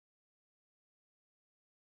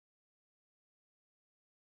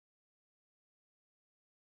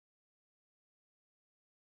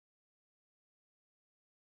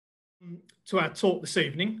To our talk this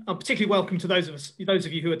evening. Particularly welcome to those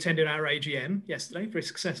of you who attended our AGM yesterday, very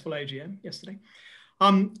successful AGM yesterday.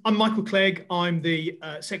 I'm Michael Clegg. I'm the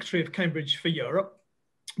Secretary of Cambridge for Europe.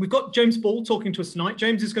 We've got James Ball talking to us tonight.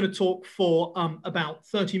 James is going to talk for about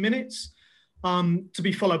 30 minutes, to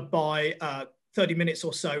be followed by 30 minutes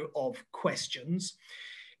or so of questions.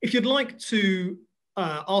 If you'd like to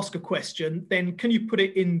ask a question, then can you put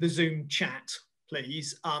it in the Zoom chat,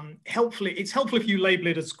 please? It's helpful if you label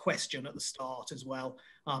it as question at the start as well,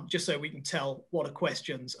 just so we can tell what are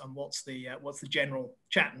questions and what's the general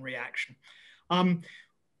chat and reaction.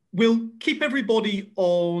 We'll keep everybody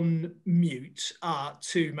on mute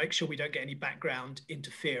to make sure we don't get any background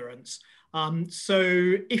interference.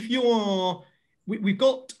 So if you are, we've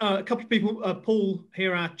got a couple of people, Paul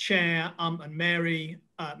here, our chair, and Mary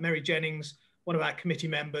Jennings, one of our committee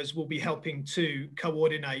members, will be helping to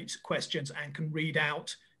coordinate questions and can read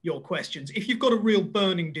out your questions. If you've got a real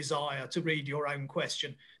burning desire to read your own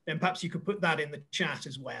question, then perhaps you could put that in the chat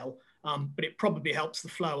as well. But it probably helps the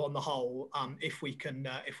flow on the whole if we can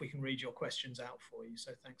read your questions out for you.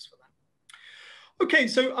 So thanks for that. Okay,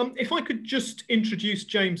 so if I could just introduce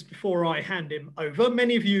James before I hand over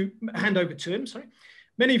to him. Sorry,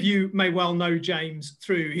 many of you may well know James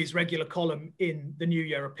through his regular column in the New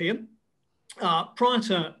European. Prior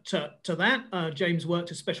to that, James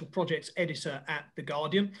worked as special projects editor at The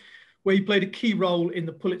Guardian, where he played a key role in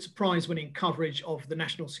the Pulitzer Prize winning coverage of the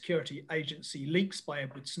National Security Agency leaks by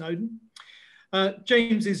Edward Snowden.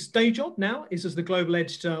 James's day job now is as the global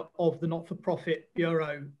editor of the not-for-profit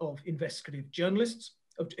Bureau of Investigative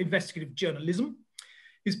Journalism.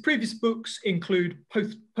 His previous books include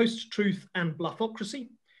Post-Truth and Bluffocracy,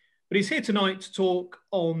 but he's here tonight to talk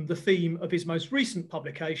on the theme of his most recent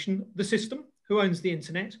publication, The System, Who Owns the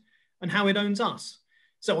Internet, and How It Owns Us.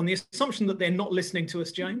 So on the assumption that they're not listening to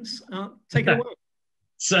us, James, take it away.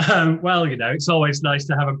 So, well, you know, it's always nice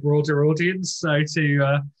to have a broader audience. So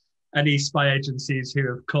to any spy agencies who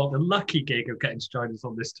have caught the lucky gig of getting to join us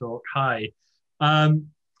on this talk, hi.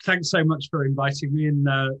 Thanks so much for inviting me, and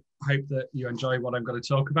hope that you enjoy what I'm going to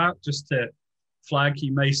talk about. Just to flag,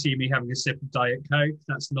 you may see me having a sip of Diet Coke.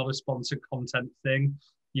 That's not a sponsored content thing.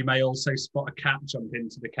 You may also spot a cat jump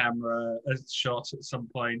into the camera shot at some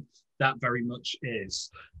point. That very much is.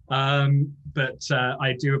 But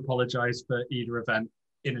I do apologise for either event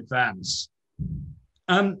in advance.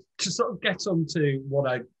 To sort of get on to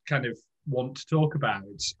what I kind of want to talk about,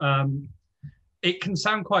 it can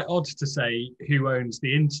sound quite odd to say who owns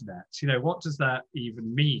the internet. You know, what does that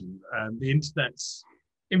even mean? The internet's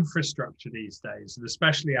infrastructure these days, and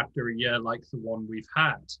especially after a year like the one we've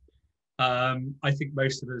had, I think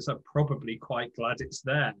most of us are probably quite glad it's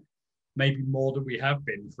there. Maybe more than we have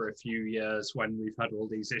been for a few years when we've had all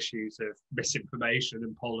these issues of misinformation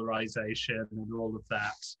and polarization and all of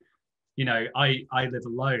that. You know, I live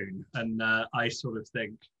alone, and I sort of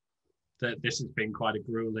think that this has been quite a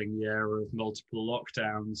grueling year of multiple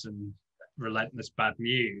lockdowns and relentless bad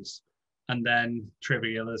news. And then,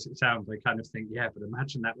 trivial as it sounds, I kind of think, yeah, but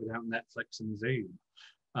imagine that without Netflix and Zoom.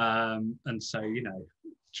 And so, you know,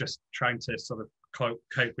 just trying to sort of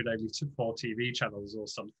cope with only 4 TV channels or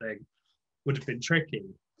something would have been tricky.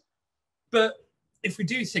 But if we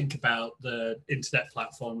do think about the internet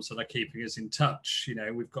platforms that are keeping us in touch, you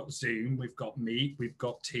know, we've got Zoom, we've got Meet, we've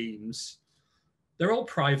got Teams. They're all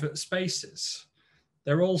private spaces.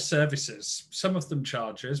 They're all services. Some of them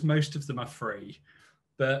charge us, most of them are free,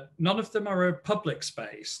 but none of them are a public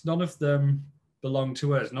space. None of them belong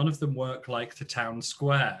to us. None of them work like the town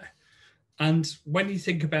square. And when you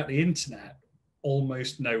think about the internet,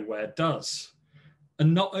 almost nowhere does.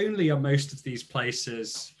 And not only are most of these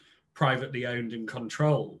places privately owned and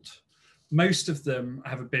controlled, most of them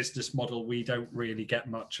have a business model we don't really get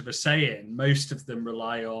much of a say in. Most of them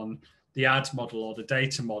rely on the ad model or the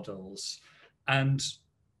data models. And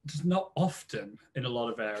there's not often, in a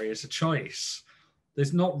lot of areas, a choice.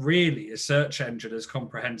 There's not really a search engine as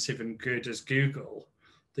comprehensive and good as Google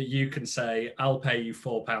that you can say, I'll pay you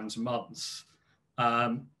 £4 a month.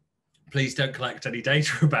 Please don't collect any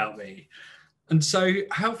data about me. And so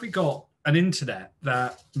how have we got an internet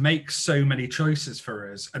that makes so many choices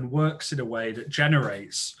for us and works in a way that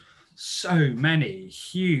generates so many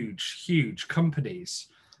huge companies?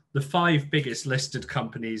 The 5 biggest listed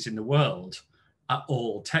companies in the world are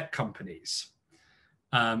all tech companies.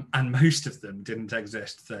 And most of them didn't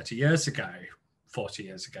exist 30 years ago, 40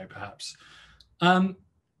 years ago, perhaps.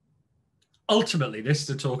 Ultimately, this is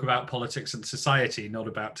a talk about politics and society, not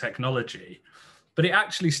about technology. But it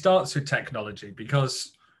actually starts with technology,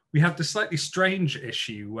 because we have this slightly strange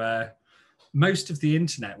issue where most of the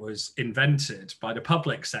internet was invented by the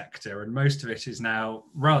public sector, and most of it is now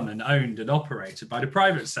run and owned and operated by the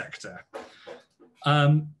private sector.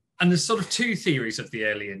 And there's sort of two theories of the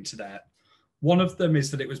early internet. One of them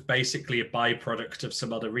is that it was basically a byproduct of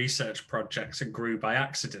some other research projects and grew by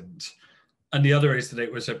accident. And the other is that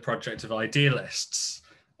it was a project of idealists.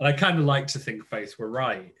 And I kind of like to think both were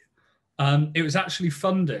right. It was actually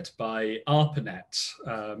funded by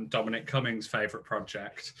ARPANET, Dominic Cummings' favourite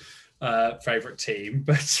project, favourite team.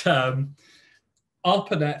 But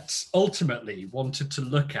ARPANET ultimately wanted to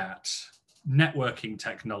look at networking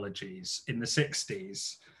technologies in the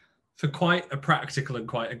 60s for quite a practical and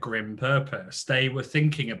quite a grim purpose. They were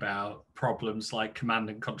thinking about problems like command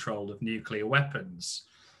and control of nuclear weapons.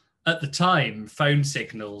 At the time, phone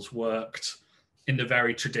signals worked in the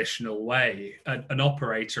very traditional way. An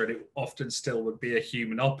operator, and it often still would be a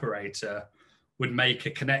human operator, would make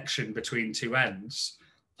a connection between two ends,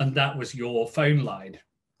 and that was your phone line.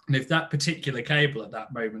 And if that particular cable at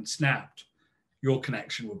that moment snapped, your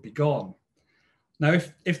connection would be gone. Now,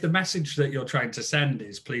 if the message that you're trying to send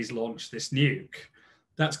is, please launch this nuke,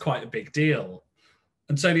 that's quite a big deal.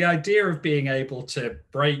 And so the idea of being able to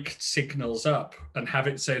break signals up and have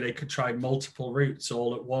it so they could try multiple routes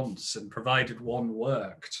all at once, and provided one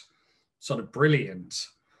worked, sort of brilliant,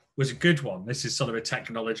 was a good one. This is sort of a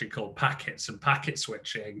technology called packets and packet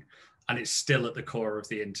switching, and it's still at the core of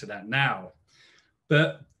the internet now.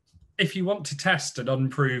 But if you want to test an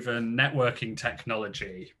unproven networking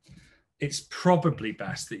technology, it's probably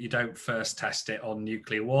best that you don't first test it on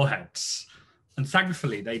nuclear warheads. And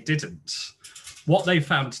thankfully, they didn't. What they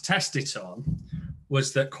found to test it on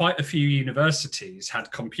was that quite a few universities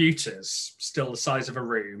had computers still the size of a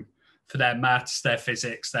room for their maths, their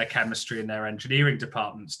physics, their chemistry, and their engineering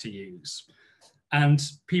departments to use. And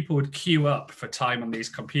people would queue up for time on these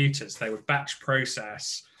computers. They would batch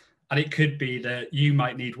process. And it could be that you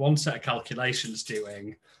might need one set of calculations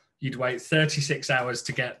doing. You'd wait 36 hours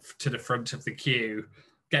to get to the front of the queue,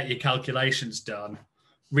 get your calculations done,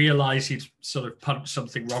 realize you'd sort of punched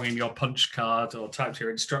something wrong in your punch card or typed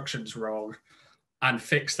your instructions wrong, and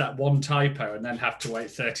fix that one typo, and then have to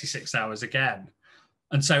wait 36 hours again.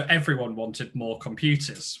 And so everyone wanted more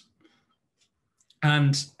computers.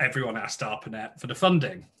 And everyone asked ARPANET for the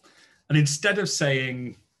funding. And instead of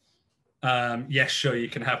saying, yes, sure, you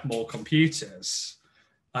can have more computers,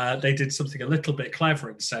 they did something a little bit clever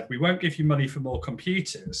and said, we won't give you money for more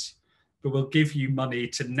computers, but we'll give you money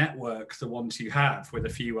to network the ones you have with a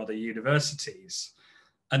few other universities.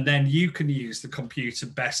 And then you can use the computer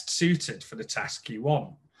best suited for the task you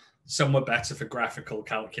want. Some were better for graphical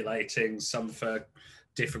calculating, some for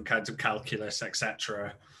different kinds of calculus,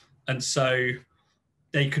 etc. And so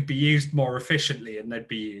they could be used more efficiently and they'd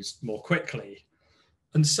be used more quickly.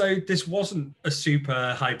 And so this wasn't a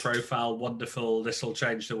super high profile, wonderful, this will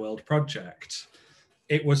change the world project.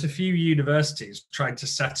 It was a few universities trying to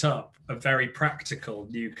set up a very practical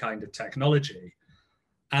new kind of technology.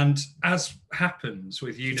 And as happens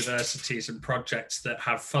with universities and projects that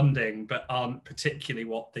have funding but aren't particularly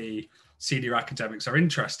what the senior academics are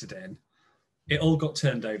interested in, it all got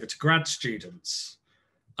turned over to grad students.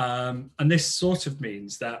 And this sort of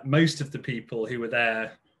means that most of the people who were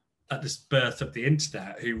there at the birth of the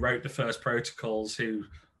internet, who wrote the first protocols, who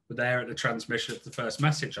were there at the transmission of the first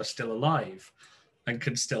message, are still alive and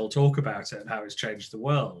can still talk about it and how it's changed the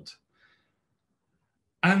world.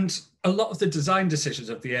 And a lot of the design decisions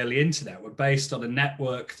of the early internet were based on a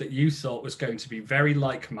network that you thought was going to be very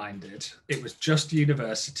like-minded. It was just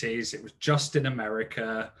universities, it was just in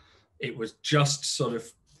America, it was just sort of,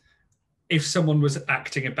 if someone was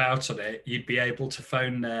acting about on it, you'd be able to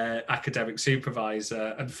phone their academic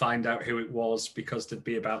supervisor and find out who it was because there'd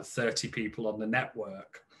be about 30 people on the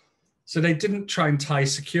network. So they didn't try and tie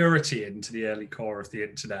security into the early core of the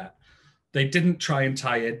internet. They didn't try and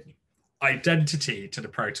tie in identity to the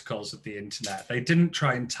protocols of the internet. They didn't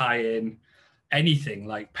try and tie in anything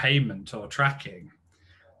like payment or tracking.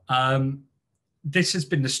 This has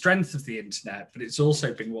been the strength of the internet, but it's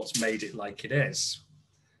also been what's made it like it is.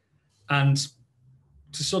 And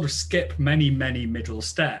to sort of skip many, many middle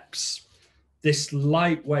steps, this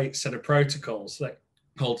lightweight set of protocols that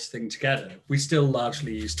holds things together, we still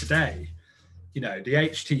largely use today. You know, the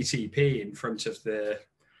HTTP in front of the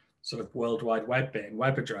sort of World Wide Web being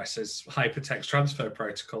web addresses, hypertext transfer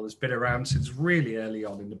protocol, has been around since really early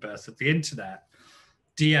on in the birth of the internet.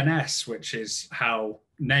 DNS, which is how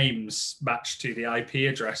names match to the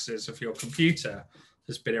IP addresses of your computer,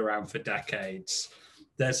 has been around for decades.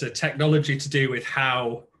 There's a technology to do with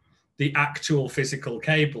how the actual physical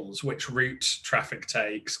cables, which route traffic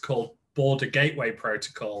takes, called Border Gateway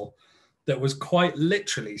Protocol, that was quite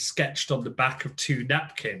literally sketched on the back of 2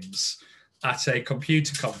 napkins at a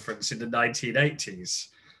computer conference in the 1980s.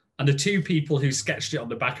 And the 2 people who sketched it on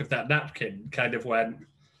the back of that napkin kind of went,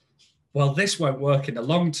 well, this won't work in the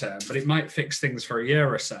long term, but it might fix things for a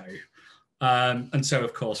year or so. And so,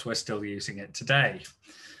 of course, we're still using it today.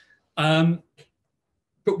 But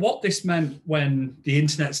what this meant when the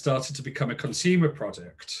internet started to become a consumer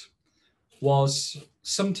product was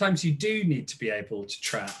sometimes you do need to be able to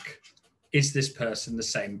track, is this person the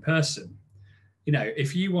same person? You know,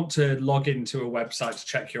 if you want to log into a website to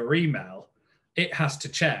check your email, it has to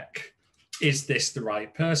check, is this the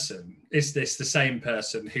right person? Is this the same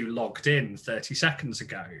person who logged in 30 seconds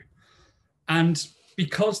ago? And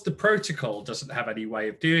because the protocol doesn't have any way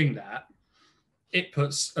of doing that, it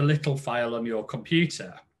puts a little file on your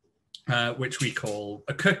computer, which we call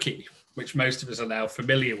a cookie, which most of us are now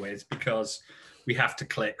familiar with because we have to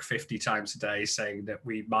click 50 times a day saying that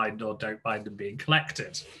we mind or don't mind them being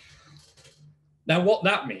collected. Now, what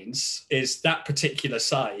that means is that particular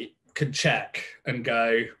site can check and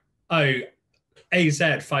go, oh,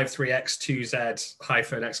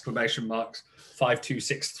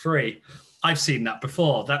 AZ53X2Z-!5263. I've seen that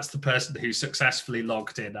before. That's the person who successfully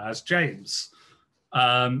logged in as James.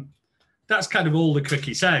 That's kind of all the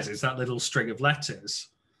cookie says, is that little string of letters.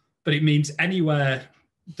 But it means anywhere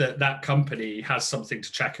that that company has something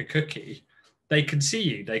to check a cookie, they can see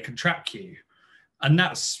you, they can track you. And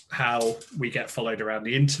that's how we get followed around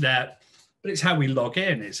the internet, but it's how we log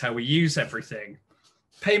in, it's how we use everything.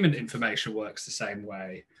 Payment information works the same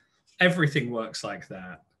way. Everything works like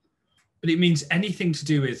that. But it means anything to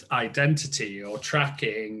do with identity or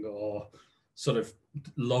tracking or sort of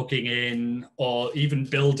logging in or even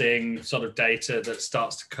building sort of data that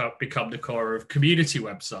starts to become the core of community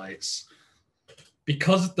websites.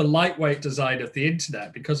 Because of the lightweight design of the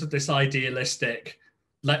internet, because of this idealistic,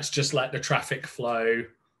 let's just let the traffic flow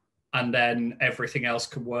and then everything else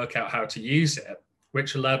can work out how to use it,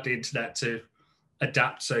 which allowed the internet to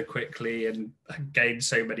adapt so quickly and gain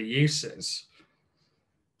so many uses.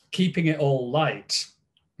 Keeping it all light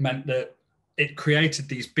meant that it created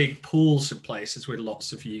these big pools of places with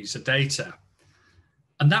lots of user data.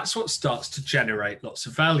 And that's what starts to generate lots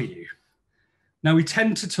of value. Now, we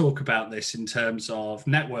tend to talk about this in terms of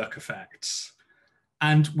network effects.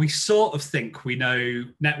 And we sort of think we know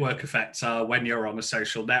network effects are when you're on a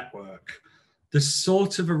social network. There's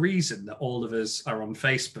sort of a reason that all of us are on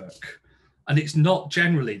Facebook. And it's not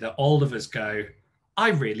generally that all of us go, I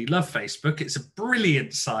really love Facebook. It's a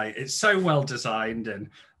brilliant site. It's so well designed and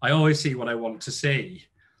I always see what I want to see.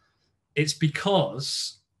 It's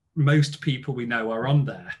because most people we know are on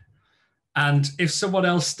there. And if someone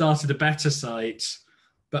else started a better site,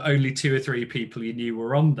 but only 2 or 3 people you knew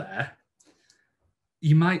were on there,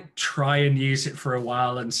 you might try and use it for a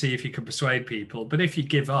while and see if you can persuade people. But if you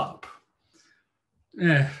give up,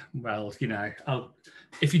 well, you know,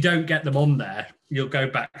 if you don't get them on there, you'll go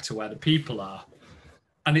back to where the people are.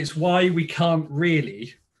 And it's why we can't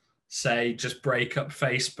really say just break up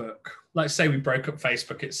Facebook. Let's say we broke up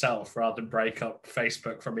Facebook itself rather than break up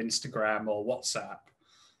Facebook from Instagram or WhatsApp.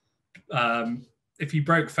 If you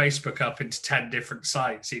broke Facebook up into 10 different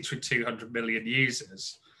sites, each with 200 million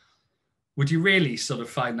users, would you really sort of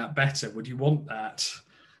find that better? Would you want that?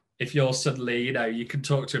 If you're suddenly, you know, you can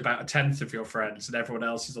talk to about 1/10 of your friends and everyone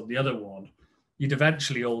else is on the other one, you'd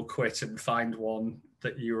eventually all quit and find one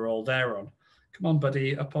that you were all there on. Come on,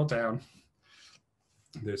 buddy, up or down?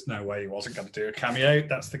 There's no way he wasn't going to do a cameo.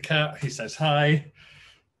 That's the cat. He says hi.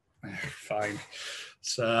 Fine.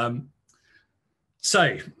 So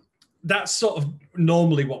that's sort of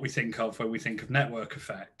normally what we think of when we think of network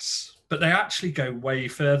effects, but they actually go way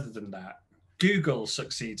further than that. Google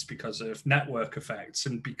succeeds because of network effects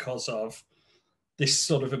and because of this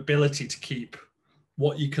sort of ability to keep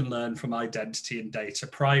what you can learn from identity and data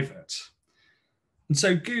private. And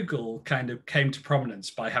so Google kind of came to prominence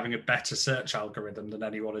by having a better search algorithm than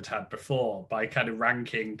anyone had had before, by kind of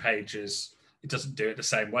ranking pages. It doesn't do it the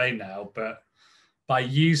same way now, but by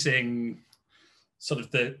using sort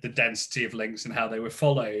of the density of links and how they were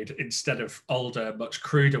followed instead of older, much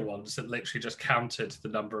cruder ones that literally just counted the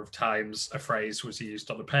number of times a phrase was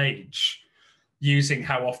used on a page, using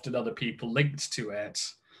how often other people linked to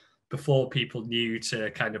it before people knew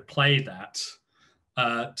to kind of play that,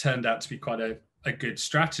 turned out to be quite a good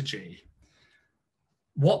strategy.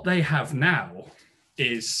 What they have now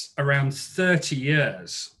is around 30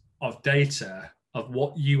 years of data of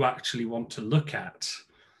what you actually want to look at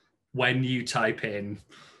when you type in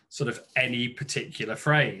sort of any particular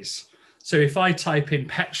phrase. So if I type in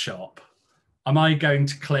pet shop, am I going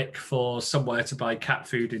to click for somewhere to buy cat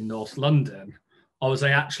food in North London? or was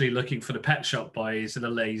I actually looking for the Pet Shop Boys and a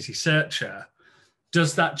lazy searcher?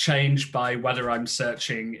 Does that change by whether I'm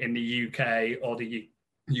searching in the UK or the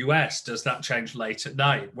US? Does that change late at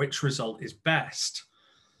night? Which result is best?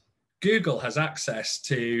 Google has access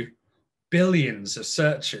to billions of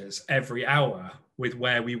searches every hour with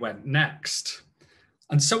where we went next.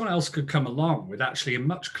 And someone else could come along with actually a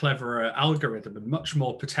much cleverer algorithm and much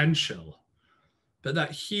more potential. But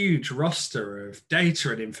that huge roster of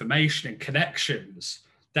data and information and connections,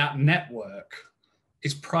 that network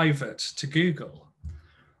is private to Google.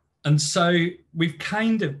 And so we've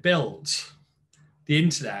kind of built the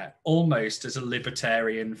internet almost as a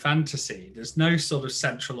libertarian fantasy. There's no sort of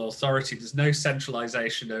central authority. There's no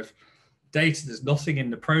centralization of data. There's nothing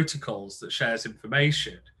in the protocols that shares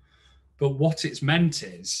information. But what it's meant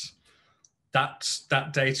is that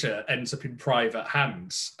data ends up in private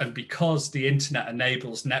hands. And because the internet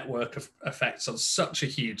enables network effects on such a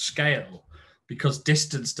huge scale, because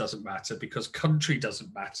distance doesn't matter, because country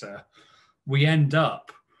doesn't matter, we end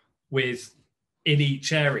up with, in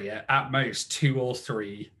each area, at most 2 or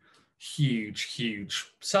 3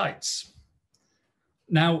 huge sites.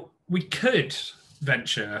 Now, we could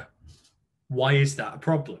venture, why is that a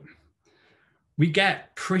problem? We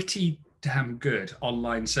get pretty damn good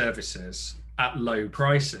online services at low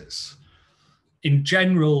prices. In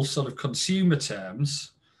general sort of consumer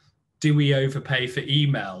terms, do we overpay for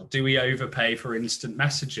email? Do we overpay for instant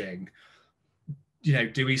messaging?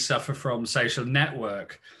 Do we suffer from social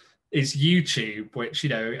network? Is YouTube, which,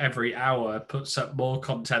 every hour puts up more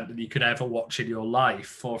content than you could ever watch in your life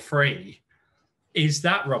for free, is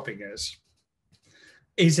that robbing us?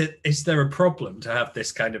 Is there a problem to have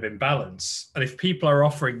this kind of imbalance? And if people are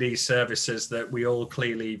offering these services that we all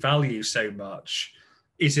clearly value so much,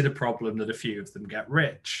 is it a problem that a few of them get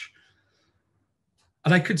rich?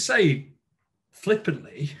 And I could say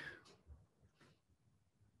flippantly,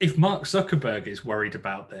 if Mark Zuckerberg is worried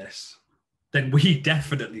about this, then we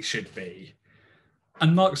definitely should be.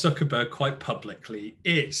 And Mark Zuckerberg quite publicly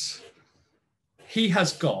is. He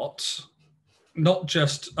has got not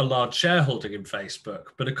just a large shareholding in Facebook,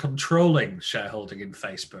 but a controlling shareholding in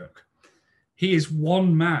Facebook. He is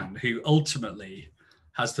one man who ultimately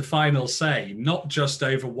has the final say, not just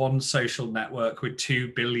over one social network with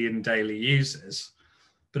 2 billion daily users,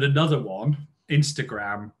 but another one,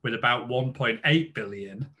 Instagram, with about 1.8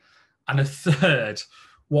 billion, and a third,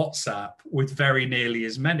 WhatsApp, with very nearly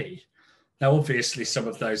as many. Now, obviously, some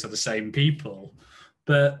of those are the same people,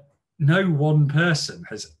 but no one person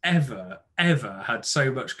has ever had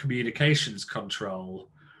so much communications control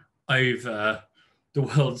over the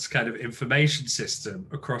world's kind of information system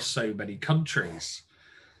across so many countries.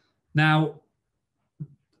 Now,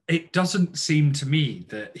 it doesn't seem to me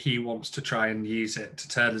that he wants to try and use it to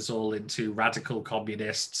turn us all into radical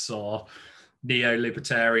communists or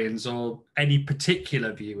neo-libertarians or any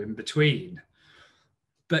particular view in between.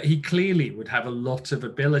 But he clearly would have a lot of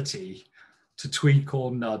ability to tweak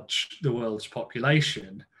or nudge the world's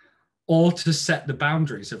population, or to set the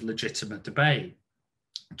boundaries of legitimate debate.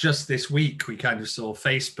 Just this week, we kind of saw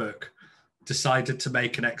Facebook decided to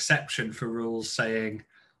make an exception for rules saying,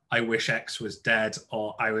 I wish X was dead,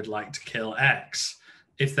 or I would like to kill X,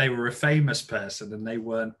 if they were a famous person and they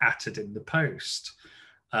weren't atted in the post,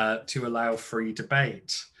 to allow free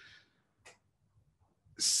debate.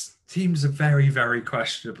 Seems a very, very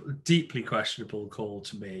questionable, deeply questionable call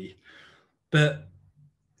to me. But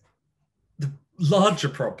the larger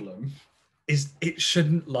problem is it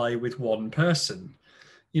shouldn't lie with one person.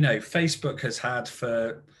 Facebook has had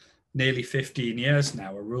for nearly 15 years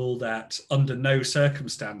now a rule that under no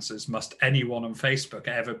circumstances must anyone on Facebook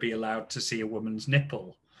ever be allowed to see a woman's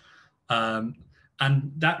nipple. And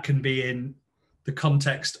that can be in the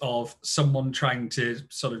context of someone trying to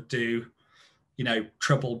sort of do,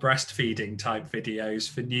 trouble breastfeeding type videos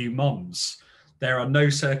for new moms. There are no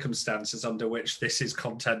circumstances under which this is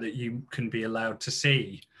content that you can be allowed to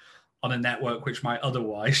see on a network which might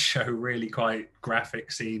otherwise show really quite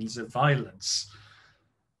graphic scenes of violence.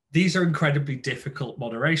 These are incredibly difficult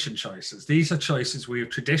moderation choices. These are choices we have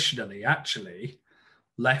traditionally actually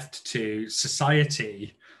left to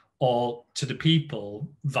society or to the people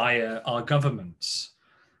via our governments.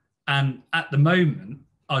 And at the moment,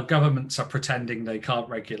 our governments are pretending they can't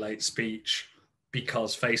regulate speech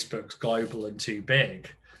because Facebook's global and too big.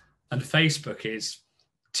 And Facebook is,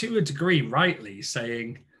 to a degree, rightly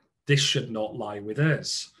saying this should not lie with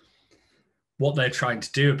us. What they're trying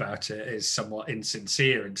to do about it is somewhat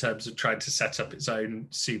insincere in terms of trying to set up its own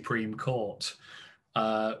Supreme Court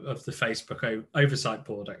of the Facebook Oversight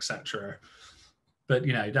Board, etc. But,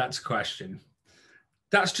 that's a question.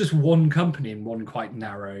 That's just one company in one quite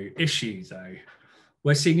narrow issue, though.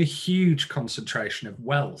 We're seeing a huge concentration of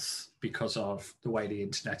wealth because of the way the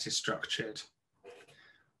internet is structured.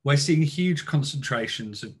 We're seeing huge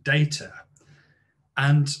concentrations of data,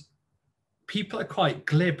 and people are quite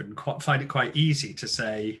glib and find it quite easy to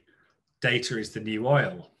say data is the new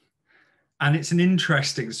oil. And it's an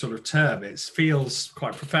interesting sort of term. It feels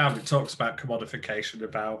quite profound. It talks about commodification,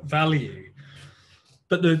 about value.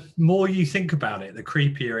 But the more you think about it, the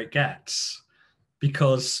creepier it gets,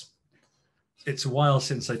 because it's a while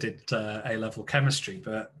since I did A-level chemistry,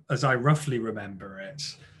 but as I roughly remember it,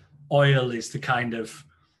 oil is the kind of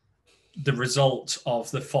the result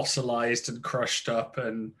of the fossilized and crushed up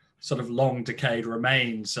and sort of long decayed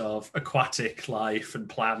remains of aquatic life and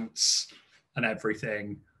plants and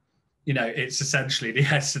everything. You know, it's essentially the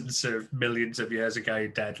essence of millions of years ago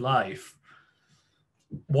dead life.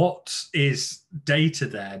 What is data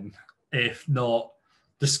then, if not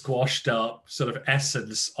the squashed up sort of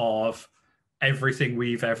essence of everything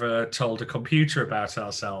we've ever told a computer about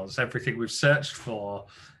ourselves, everything we've searched for,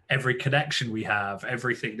 every connection we have,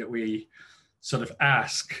 everything that we sort of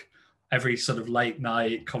ask, every sort of late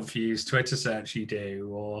night confused Twitter search you do,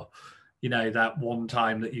 or, you know, that one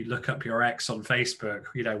time that you look up your ex on Facebook,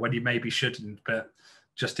 you know, when you maybe shouldn't, but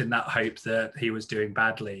just in that hope that he was doing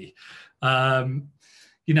badly.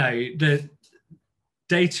 You know, the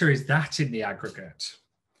data is that in the aggregate.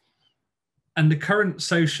 And the current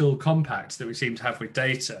social compact that we seem to have with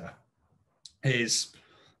data is,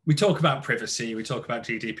 we talk about privacy, we talk about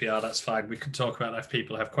GDPR, that's fine. We can talk about that if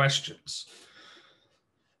people have questions.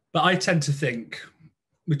 But I tend to think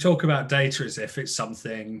we talk about data as if it's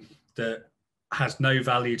something that has no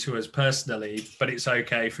value to us personally, but it's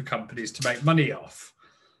okay for companies to make money off.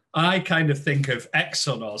 I kind of think of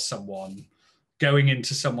Exxon or someone going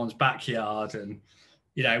into someone's backyard and,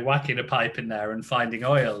 you know, whacking a pipe in there and finding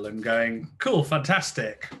oil and going, cool,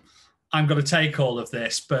 fantastic. I'm going to take all of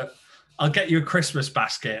this, but I'll get you a Christmas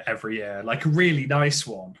basket every year, like a really nice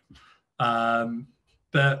one.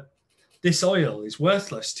 But this oil is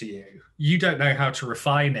worthless to you. You don't know how to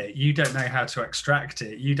refine it. You don't know how to extract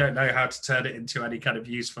it. You don't know how to turn it into any kind of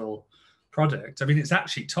useful product. I mean, it's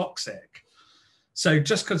actually toxic. So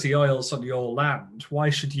just because the oil's on your land, why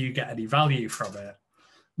should you get any value from it?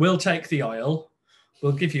 We'll take the oil.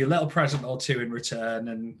 We'll give you a little present or two in return,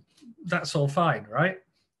 and that's all fine, right?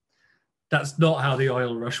 That's not how the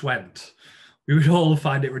oil rush went. We would all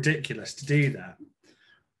find it ridiculous to do that.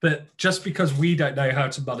 But just because we don't know how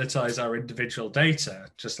to monetize our individual data,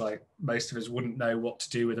 just like most of us wouldn't know what to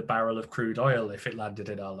do with a barrel of crude oil if it landed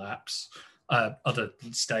in our laps, other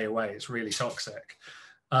than stay away, it's really toxic.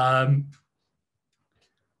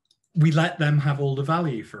 We let them have all the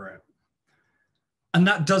value for it. And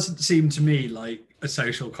that doesn't seem to me like a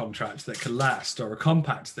social contract that can last, or a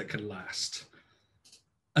compact that can last.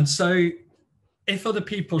 And so if other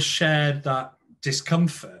people share that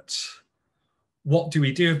discomfort, what do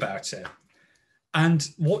we do about it? And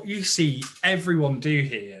what you see everyone do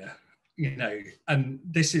here, you know, and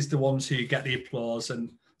this is the ones who get the applause, and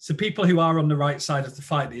so people who are on the right side of the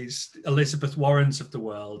fight, these Elizabeth Warrens of the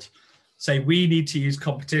world, say we need to use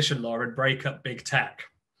competition law and break up big tech.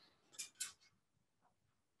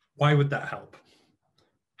 Why would that help?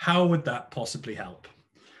 How would that possibly help?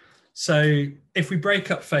 So if we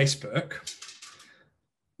break up Facebook,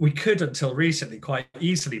 we could, until recently, quite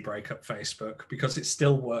easily break up Facebook because it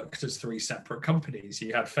still worked as three separate companies.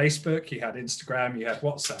 You had Facebook, you had Instagram, you had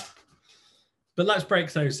WhatsApp. But let's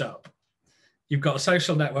break those up. You've got a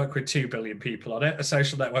social network with 2 billion people on it, a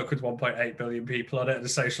social network with 1.8 billion people on it, and a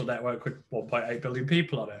social network with 1.8 billion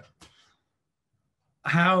people on it.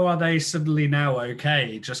 How are they suddenly now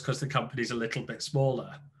okay just because the company's a little bit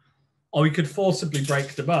smaller? Or we could forcibly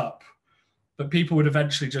break them up, but people would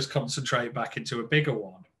eventually just concentrate back into a bigger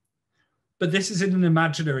one. But this is in an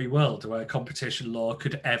imaginary world where competition law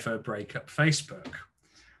could ever break up Facebook.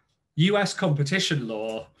 US competition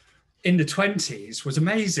law in the 20s was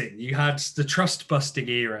amazing. You had the trust busting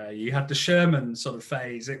era, you had the Sherman sort of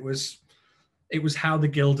phase. It was how the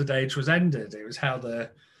Gilded Age was ended. It was how the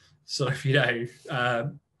sort of, you know,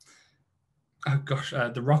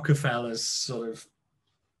 the Rockefellers sort of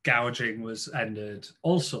gouging was ended,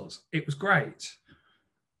 all sorts. It was great.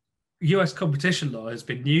 US competition law has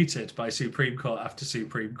been neutered by Supreme Court after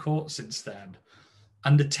Supreme Court since then.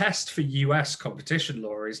 And the test for US competition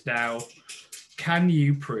law is now, can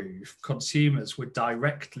you prove consumers were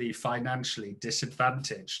directly financially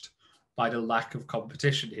disadvantaged by the lack of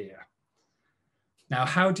competition here? Now,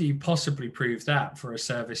 how do you possibly prove that for a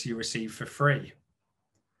service you receive for free?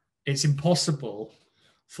 It's impossible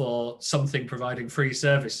for something providing free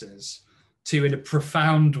services to, in a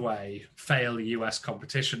profound way, fail US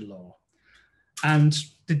competition law. And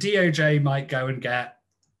the DOJ might go and get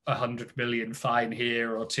 100 million fine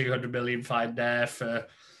here or 200 million fine there for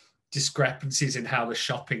discrepancies in how the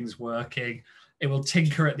shopping's working. It will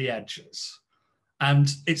tinker at the edges. And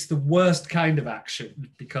it's the worst kind of action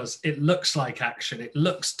because it looks like action. It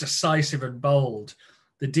looks decisive and bold.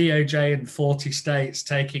 The DOJ in 40 states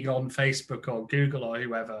taking on Facebook or Google or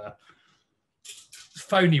whoever.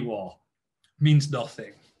 Phony war means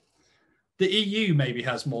nothing. The EU maybe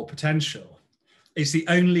has more potential. It's the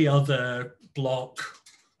only other bloc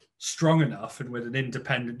strong enough and with an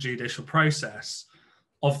independent judicial process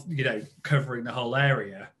of, covering the whole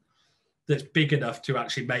area that's big enough to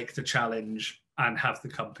actually make the challenge and have the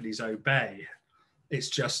companies obey. It's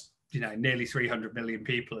just, nearly 300 million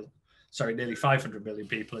people, nearly 500 million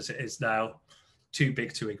people as it is now, too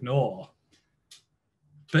big to ignore.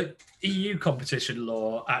 But EU competition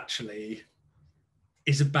law actually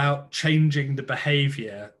is about changing the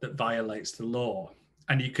behavior that violates the law.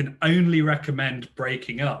 And you can only recommend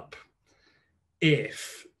breaking up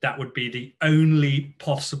if that would be the only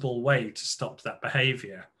possible way to stop that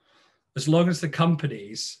behavior. As long as the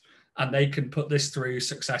companies, and they can put this through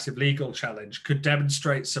successive legal challenge, could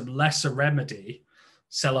demonstrate some lesser remedy,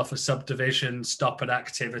 sell off a subdivision, stop an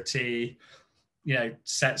activity,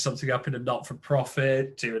 set something up in a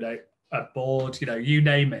not-for-profit, do a board, you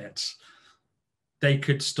name it, they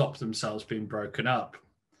could stop themselves being broken up.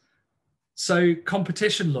 So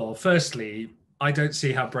competition law, firstly, I don't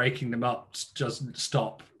see how breaking them up doesn't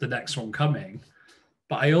stop the next one coming.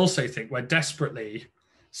 But I also think we're desperately,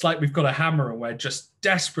 it's like we've got a hammer and we're just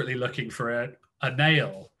desperately looking for a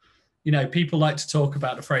nail. People like to talk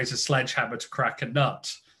about the phrase a sledgehammer to crack a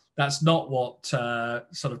nut. That's not what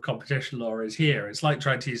sort of competition law is here. It's like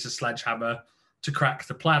trying to use a sledgehammer to crack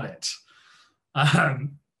the planet.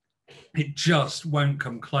 It just won't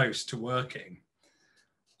come close to working.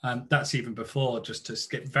 That's even before, just to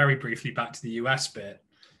skip very briefly back to the US bit,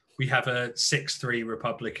 we have a 6-3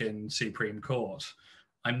 Republican Supreme Court.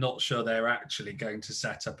 I'm not sure they're actually going to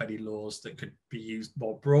set up any laws that could be used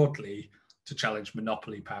more broadly to challenge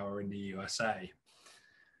monopoly power in the USA.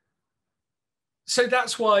 So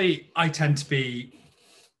that's why I tend to be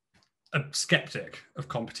a skeptic of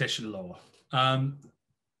competition law.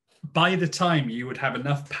 By the time you would have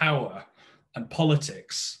enough power and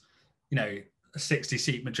politics, a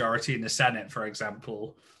 60-seat majority in the Senate, for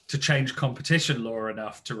example, to change competition law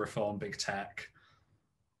enough to reform big tech,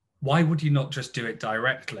 why would you not just do it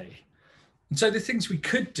directly? And so the things we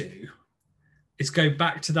could do is go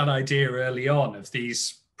back to that idea early on of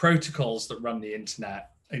these protocols that run the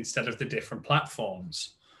internet instead of the different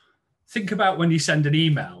platforms. Think about when you send an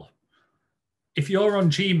email. If you're on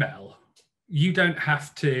Gmail, you don't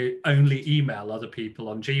have to only email other people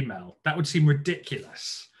on Gmail. That would seem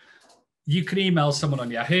ridiculous. You can email someone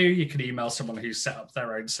on Yahoo, you can email someone who's set up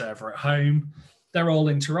their own server at home. They're all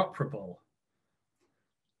interoperable.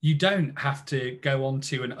 You don't have to go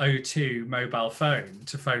onto an O2 mobile phone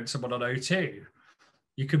to phone someone on O2.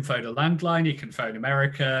 You can phone a landline, you can phone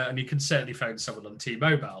America, and you can certainly phone someone on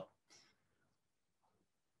T-Mobile.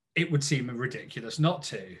 It would seem ridiculous not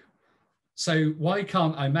to. So why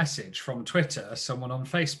can't I message from Twitter someone on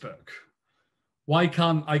Facebook? Why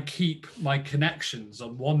can't I keep my connections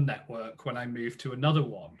on one network when I move to another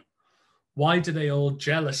one? Why do they all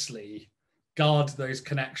jealously guard those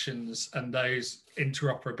connections and those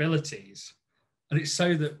interoperabilities? And it's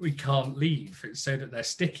so that we can't leave. It's so that they're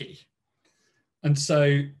sticky. And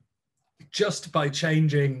so just by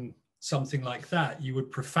changing something like that, you would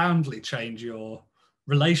profoundly change your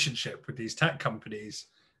relationship with these tech companies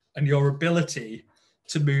and your ability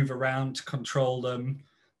to move around, to control them,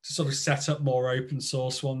 to sort of set up more open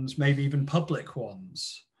source ones, maybe even public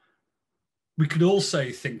ones. We could also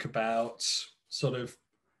think about sort of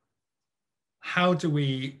how do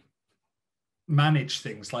we manage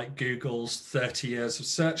things like Google's 30 years of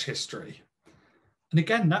search history? And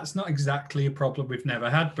again, that's not exactly a problem we've never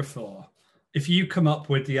had before. If you come up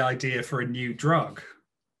with the idea for a new drug,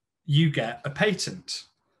 you get a patent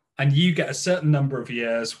and you get a certain number of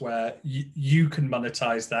years where you can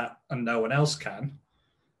monetize that and no one else can.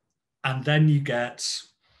 And then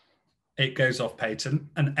it goes off patent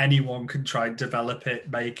and anyone can try and develop it,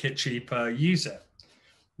 make it cheaper, use it.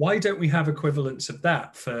 Why don't we have equivalents of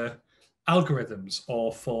that for algorithms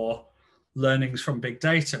or for learnings from big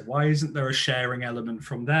data? Why isn't there a sharing element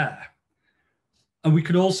from there? And we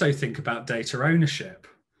could also think about data ownership.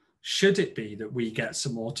 Should it be that we get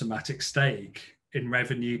some automatic stake in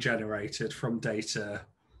revenue generated from data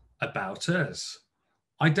about us?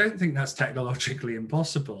 I don't think that's technologically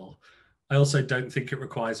impossible. I also don't think it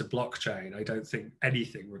requires a blockchain. I don't think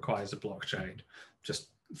anything requires a blockchain, just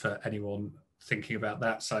for anyone thinking about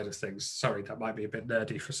that side of things. Sorry, that might be a bit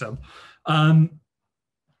nerdy for some.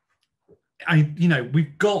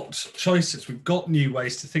 We've got choices, we've got new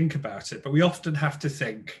ways to think about it, but we often have to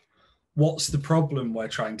think, what's the problem we're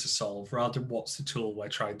trying to solve rather than what's the tool we're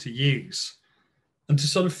trying to use? And to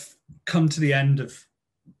sort of come to the end of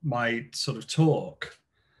my sort of talk,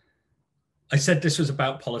 I said this was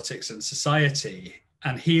about politics and society,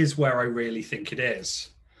 and here's where I really think it is.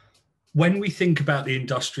 When we think about the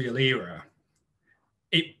industrial era,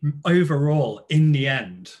 it overall, in the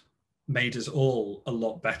end, made us all a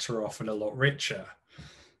lot better off and a lot richer.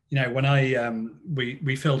 When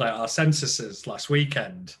we filled out our censuses last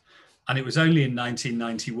weekend, and it was only in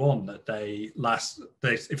 1991 that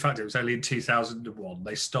in fact, it was only in 2001,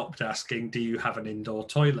 they stopped asking, do you have an indoor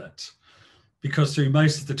toilet? Because through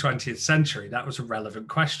most of the 20th century, that was a relevant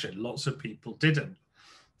question. Lots of people didn't.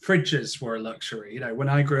 Fridges were a luxury. When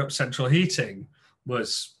I grew up, central heating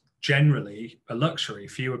was generally a luxury.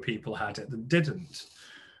 Fewer people had it than didn't.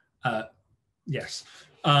 Yes.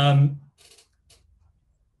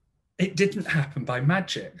 It didn't happen by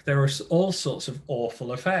magic. There are all sorts of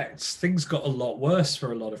awful effects. Things got a lot worse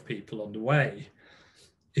for a lot of people on the way.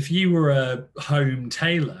 If you were a home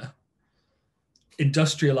tailor,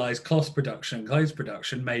 industrialized cloth production, clothes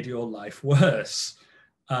production made your life worse.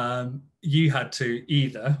 You had to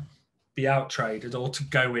either be out-traded or to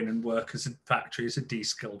go in and work as a factory as a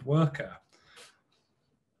de-skilled worker.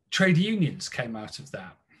 Trade unions came out of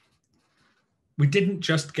that. We didn't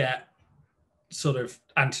just get sort of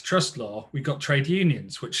antitrust law, we got trade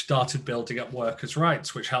unions, which started building up workers'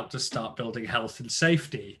 rights, which helped us start building health and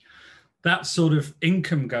safety. That sort of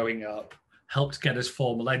income going up helped get us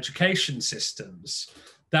formal education systems.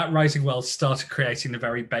 That rising wealth started creating the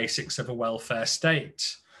very basics of a welfare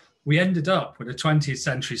state. We ended up with a 20th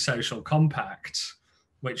century social compact,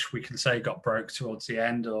 which we can say got broke towards the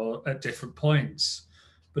end or at different points,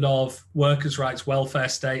 but of workers' rights, welfare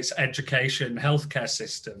states, education, healthcare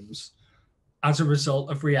systems, as a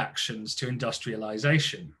result of reactions to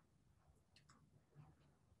industrialization.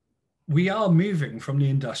 We are moving from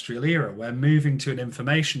the industrial era. We're moving to an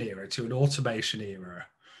information era, to an automation era.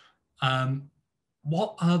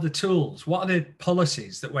 What are the tools? What are the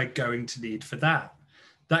policies that we're going to need for that?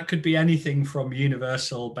 That could be anything from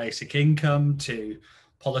universal basic income to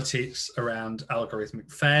politics around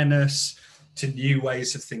algorithmic fairness, to new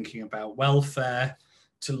ways of thinking about welfare,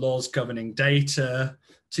 to laws governing data,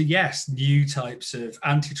 to, yes, new types of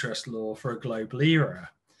antitrust law for a global era.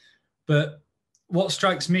 But what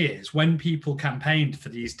strikes me is when people campaigned for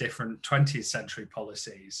these different 20th century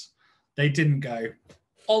policies, they didn't go,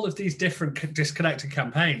 all of these different disconnected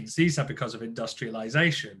campaigns, these are because of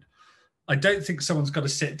industrialization. I don't think someone's got to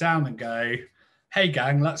sit down and go, hey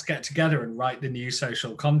gang, let's get together and write the new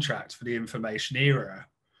social contract for the information era.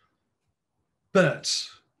 But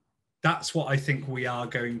that's what I think we are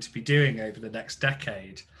going to be doing over the next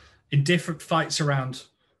decade in different fights around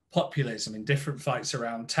populism, in different fights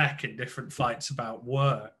around tech, in different fights about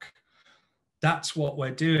work. That's what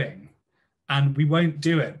we're doing. And we won't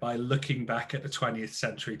do it by looking back at the 20th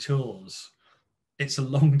century tools. It's a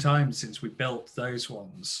long time since we built those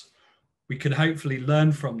ones. We could hopefully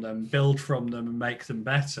learn from them, build from them, and make them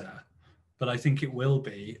better. But I think it will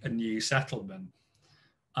be a new settlement.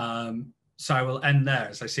 So I will end there,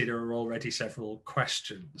 as I see there are already several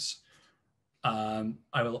questions. I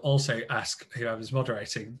will also ask whoever's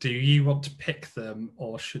moderating, do you want to pick them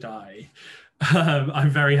or should I? I'm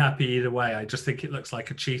very happy either way. I just think it looks like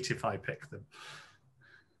a cheat if I pick them.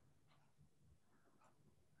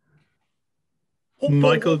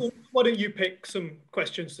 Michael, why don't you pick some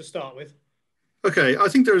questions to start with? Okay, I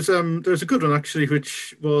think there's a good one actually,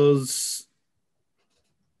 which was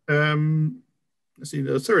let's see,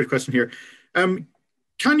 the third question here.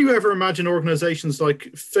 Can you ever imagine organizations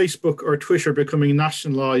like Facebook or Twitter becoming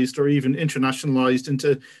nationalized or even internationalized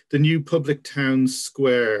into the new public town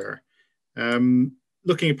square?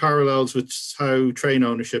 Looking at parallels with how train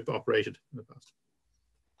ownership operated in the past.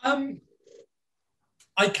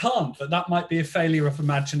 I can't, but that might be a failure of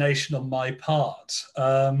imagination on my part.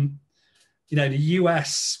 The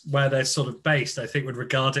US, where they're sort of based, I think would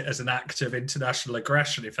regard it as an act of international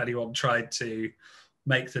aggression if anyone tried to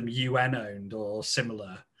make them UN owned or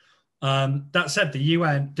similar. That said, the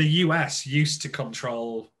US used to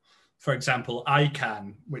control, for example,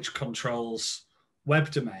 ICANN, which controls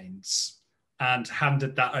web domains, and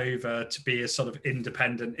handed that over to be a sort of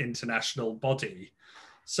independent international body.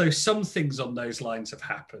 So some things on those lines have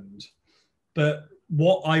happened. But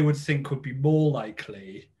what I would think would be more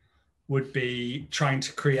likely would be trying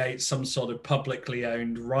to create some sort of publicly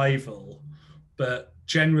owned rival, but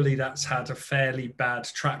generally that's had a fairly bad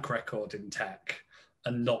track record in tech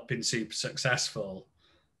and not been super successful.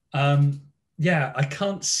 Yeah, I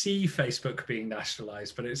can't see Facebook being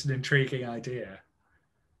nationalized, but it's an intriguing idea.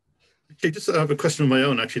 Okay, just I have a question of my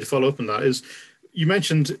own actually to follow up on that. Is you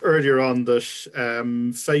mentioned earlier on that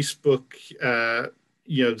Facebook,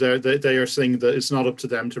 they are saying that it's not up to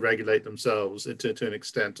them to regulate themselves to an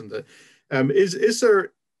extent, and that is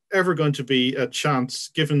there ever going to be a chance,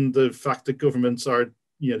 given the fact that governments are,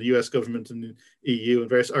 the US government and the EU and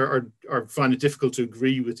various are finding it difficult to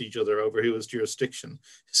agree with each other over who has jurisdiction,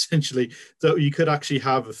 essentially, that you could actually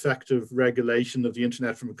have effective regulation of the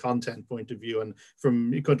internet from a content point of view and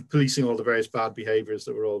from policing all the various bad behaviors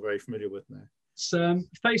that we're all very familiar with now? So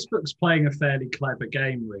Facebook's playing a fairly clever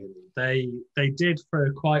game, really. They did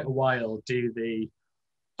for quite a while do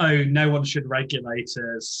no one should regulate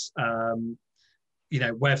us.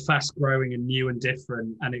 We're fast growing and new and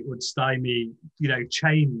different, and it would stymie,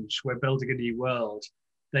 change. We're building a new world.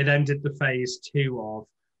 They then did the phase 2 of,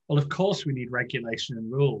 well, of course we need regulation and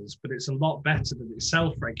rules, but it's a lot better than it's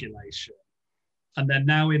self-regulation. And they're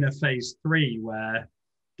now in a phase 3 where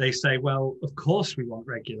they say, well, of course we want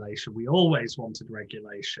regulation. We always wanted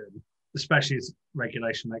regulation, especially as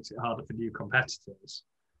regulation makes it harder for new competitors.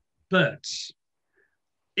 But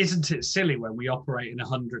isn't it silly when we operate in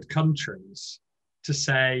 100 countries to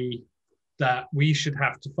say that we should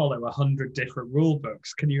have to follow 100 different rule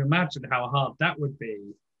books? Can you imagine how hard that would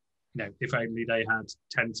be, if only they had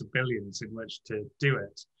tens of billions in which to do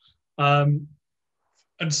it?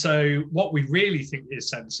 And so what we really think is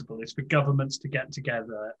sensible is for governments to get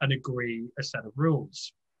together and agree a set of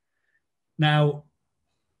rules. Now,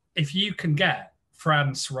 if you can get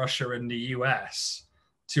France, Russia, and the US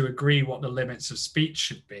to agree what the limits of speech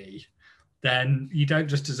should be, then you don't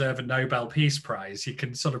just deserve a Nobel Peace Prize. You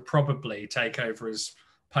can sort of probably take over as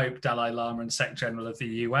Pope, Dalai Lama, and Secretary General of the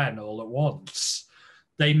UN all at once.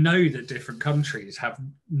 They know that different countries have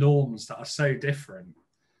norms that are so different,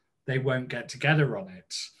 they won't get together on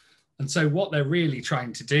it. And so what they're really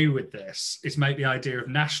trying to do with this is make the idea of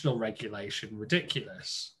national regulation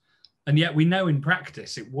ridiculous. And yet we know in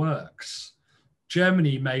practice it works.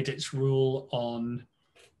 Germany made its rule on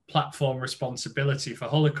platform responsibility for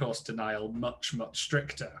Holocaust denial much, much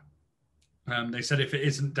stricter. They said if it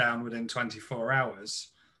isn't down within 24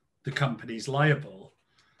 hours, the company's liable.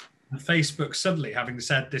 And Facebook suddenly, having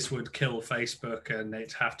said this would kill Facebook and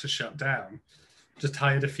it'd have to shut down, just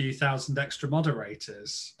hired a few thousand extra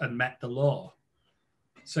moderators and met the law.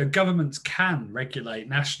 So governments can regulate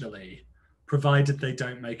nationally, provided they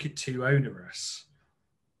don't make it too onerous.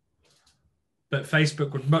 But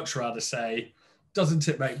Facebook would much rather say, doesn't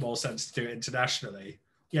it make more sense to do it internationally?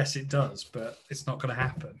 Yes, it does, but it's not going to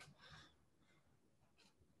happen.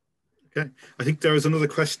 Okay. I think there was another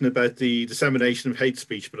question about the dissemination of hate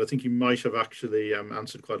speech, but I think you might have actually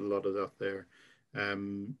answered quite a lot of that there.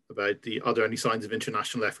 About are there any signs of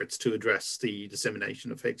international efforts to address the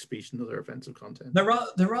dissemination of hate speech and other offensive content?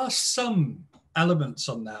 There are some elements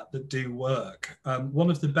on that do work.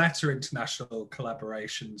 One of the better international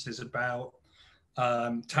collaborations is about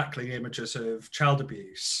tackling images of child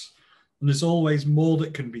abuse. And there's always more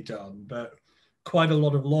that can be done, but quite a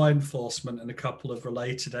lot of law enforcement and a couple of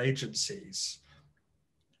related agencies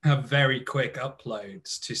have very quick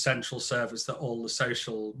uploads to central servers that all the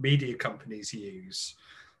social media companies use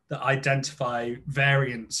that identify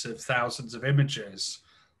variants of thousands of images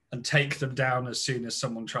and take them down as soon as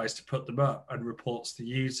someone tries to put them up and reports the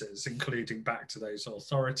users, including back to those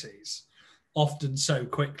authorities, often so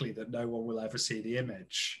quickly that no one will ever see the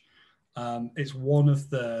image. It's one of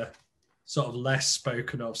the sort of less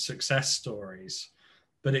spoken of success stories,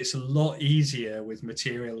 but it's a lot easier with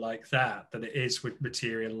material like that than it is with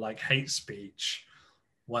material like hate speech,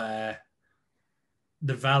 where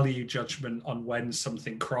the value judgment on when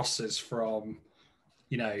something crosses from,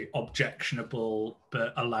 objectionable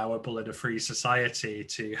but allowable in a free society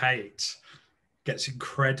to hate gets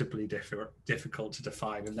incredibly difficult to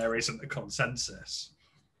define, and there isn't a consensus.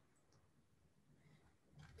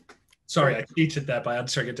 Sorry, I cheated there by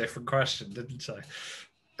answering a different question, didn't I?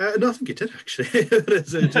 No, I think you did, actually.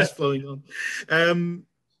 It's just flowing on.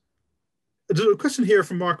 There's a question here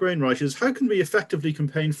from Mark Wainwright is, how can we effectively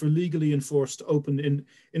campaign for legally enforced open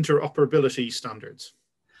interoperability standards?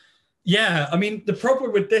 Yeah, I mean, the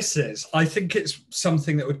problem with this is I think it's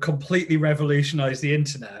something that would completely revolutionize the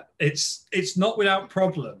internet. It's not without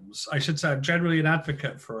problems. I should say I'm generally an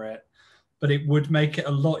advocate for it, but it would make it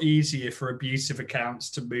a lot easier for abusive accounts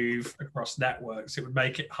to move across networks. It would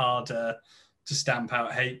make it harder to stamp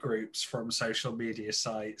out hate groups from social media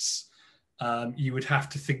sites. You would have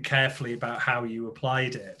to think carefully about how you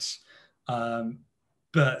applied it.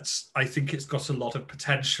 but I think it's got a lot of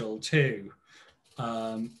potential too.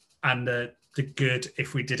 And the good,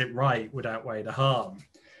 if we did it right, would outweigh the harm.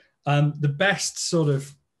 The best sort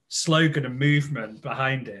of slogan and movement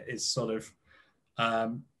behind it is sort of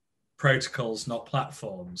protocols, not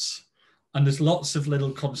platforms. And there's lots of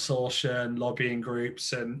little consortia and lobbying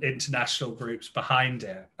groups and international groups behind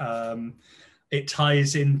it. It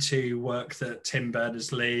ties into work that Tim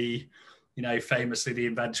Berners-Lee, famously the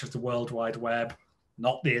inventor of the World Wide Web,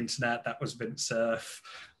 not the internet, that was Vint Cerf,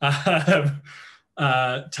 ties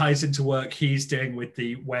into work he's doing with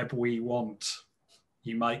the Web We Want.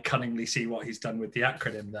 You might cunningly see what he's done with the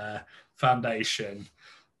acronym there, Foundation.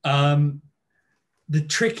 The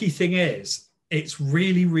tricky thing is, it's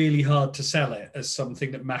really, really hard to sell it as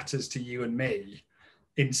something that matters to you and me,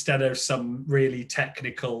 instead of some really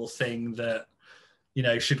technical thing that,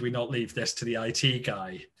 should we not leave this to the IT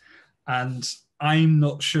guy? And I'm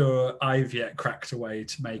not sure I've yet cracked a way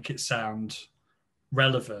to make it sound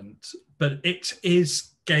relevant, but it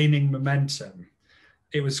is gaining momentum.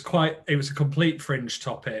 It was a complete fringe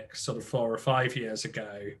topic sort of 4 or 5 years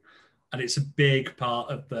ago, and it's a big part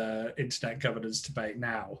of the internet governance debate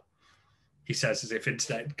now. He says as if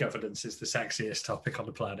internet governance is the sexiest topic on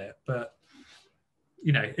the planet, but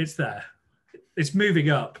it's there. It's moving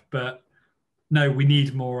up, but no, we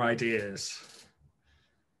need more ideas.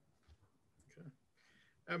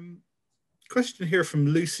 Okay. Question here from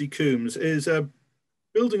Lucy Coombs is,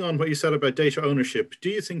 building on what you said about data ownership, do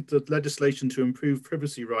you think that legislation to improve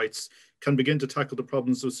privacy rights can begin to tackle the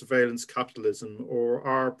problems of surveillance capitalism, or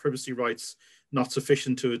are privacy rights not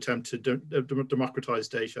sufficient to attempt to democratize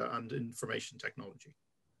data and information technology?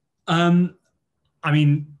 I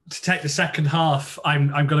mean, to take the second half, I'm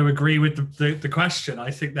going to agree with the question.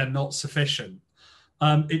 I think they're not sufficient.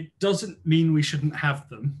 It doesn't mean we shouldn't have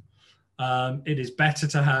them. It is better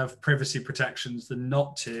to have privacy protections than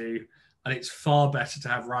not to, and it's far better to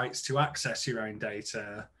have rights to access your own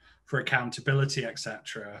data for accountability,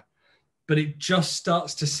 etc. But it just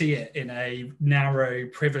starts to see it in a narrow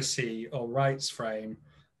privacy or rights frame.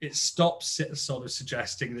 It stops sort of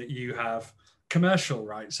suggesting that you have commercial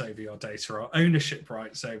rights over your data, or ownership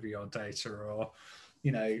rights over your data, or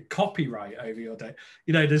copyright over your data.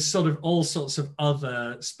 There's sort of all sorts of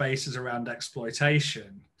other spaces around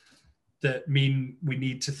exploitation that mean we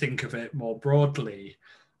need to think of it more broadly.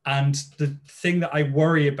 And the thing that I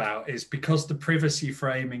worry about is, because the privacy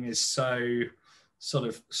framing is so sort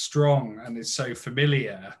of strong and is so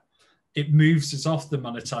familiar, it moves us off the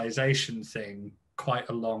monetization thing quite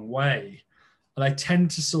a long way. And I tend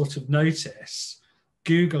to sort of notice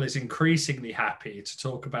Google is increasingly happy to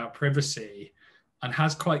talk about privacy and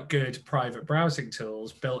has quite good private browsing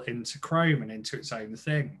tools built into Chrome and into its own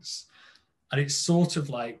things. And it's sort of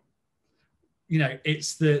like,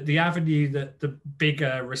 it's the avenue that the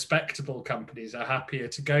bigger, respectable companies are happier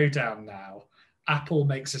to go down now. Apple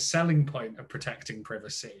makes a selling point of protecting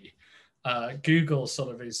privacy. Google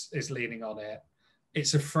sort of is leaning on it.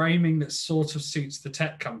 It's a framing that sort of suits the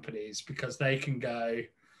tech companies, because they can go,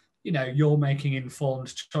 you're making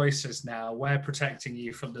informed choices now. We're protecting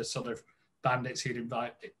you from the sort of bandits who'd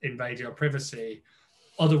invade your privacy.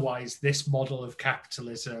 Otherwise, this model of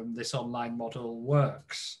capitalism, this online model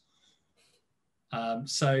works.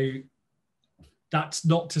 So that's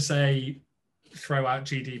not to say throw out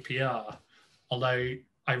GDPR, although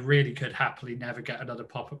I really could happily never get another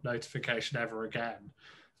pop-up notification ever again.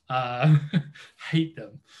 Hate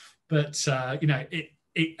them. But,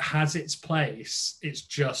 it has its place. It's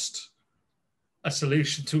just a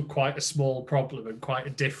solution to quite a small problem, and quite a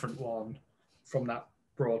different one from that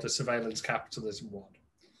broader surveillance capitalism one.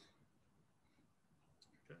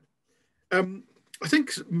 I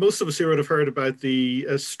think most of us here would have heard about the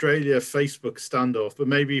Australia-Facebook standoff, but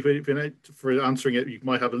maybe for answering it, you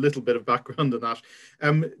might have a little bit of background on that.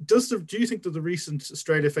 Do you think that the recent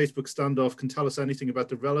Australia-Facebook standoff can tell us anything about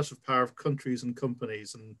the relative power of countries and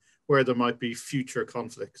companies, and where there might be future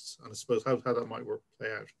conflicts, and I suppose how that might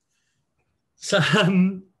play out?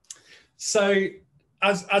 So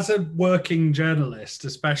as a working journalist,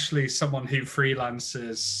 especially someone who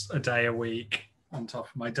freelances a day a week on top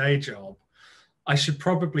of my day job, I should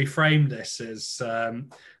probably frame this as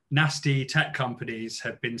nasty tech companies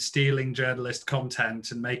have been stealing journalist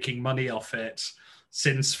content and making money off it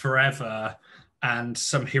since forever, and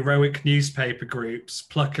some heroic newspaper groups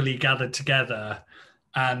pluckily gathered together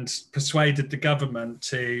and persuaded the government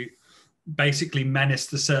to basically menace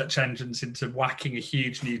the search engines into whacking a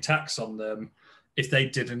huge new tax on them if they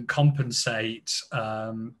didn't compensate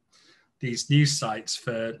these news sites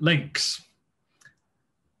for links.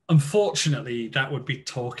 Unfortunately, that would be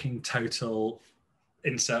talking total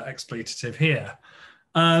insert expletive here.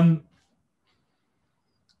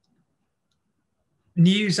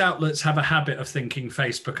 News outlets have a habit of thinking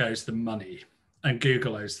Facebook owes them money and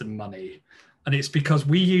Google owes them money. And it's because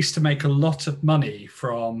we used to make a lot of money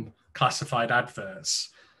from classified adverts.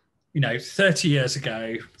 30 years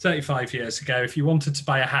ago, 35 years ago, if you wanted to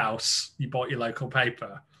buy a house, you bought your local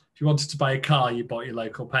paper. If you wanted to buy a car, you bought your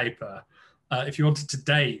local paper. If you wanted to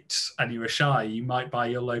date and you were shy, you might buy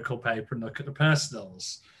your local paper and look at the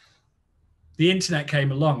personals. The internet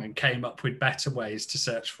came along and came up with better ways to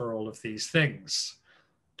search for all of these things.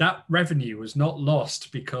 That revenue was not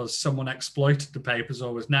lost because someone exploited the papers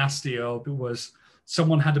or was nasty or was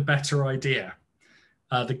someone had a better idea.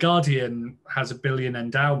 The Guardian has $1 billion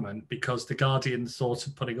endowment because the Guardian thought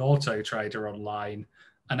of putting Auto Trader online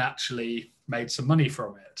and actually made some money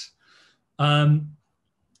from it.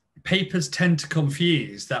 Papers tend to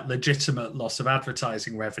confuse that legitimate loss of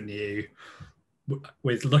advertising revenue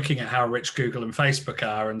with looking at how rich Google and Facebook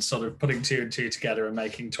are and sort of putting 2 and 2 together and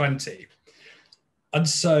making 20. And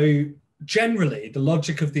so generally, the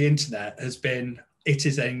logic of the internet has been, it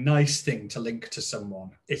is a nice thing to link to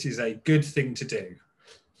someone. It is a good thing to do.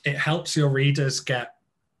 It helps your readers get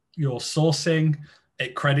your sourcing.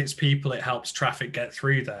 It credits people. It helps traffic get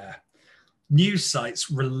through there. News sites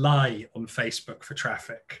rely on Facebook for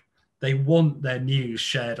traffic. They want their news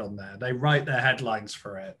shared on there. They write their headlines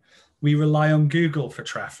for it. We rely on Google for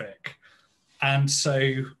traffic. And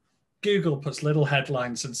so Google puts little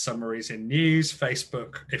headlines and summaries in news.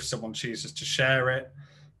 Facebook, if someone chooses to share it,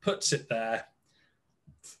 puts it there.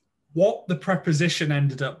 What the proposition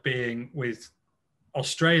ended up being with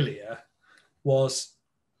Australia was,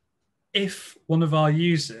 if one of our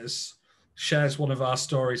users shares one of our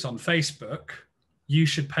stories on Facebook, you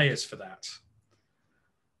should pay us for that,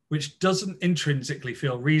 which doesn't intrinsically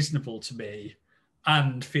feel reasonable to me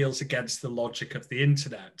and feels against the logic of the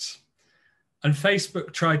internet. And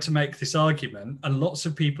Facebook tried to make this argument, and lots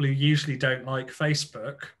of people who usually don't like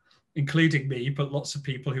Facebook, including me, but lots of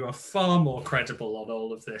people who are far more credible on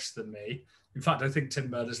all of this than me. In fact, I think Tim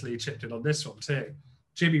Berners-Lee chipped in on this one too.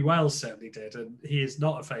 Jimmy Wales certainly did, and he is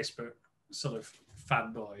not a Facebook sort of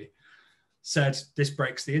fanboy, said this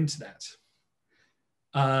breaks the internet.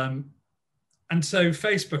 And so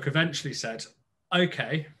Facebook eventually said,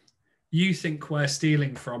 okay, you think we're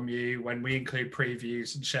stealing from you when we include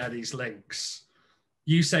previews and share these links.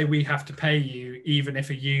 You say we have to pay you even if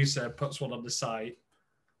a user puts one on the site.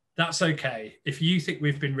 That's okay. If you think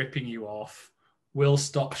we've been ripping you off, we'll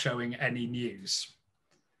stop showing any news.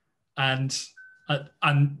 And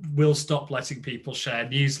we'll stop letting people share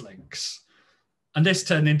news links. And this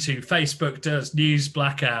turned into Facebook does news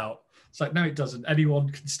blackout. It's like, no, it doesn't. Anyone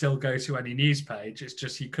can still go to any news page. It's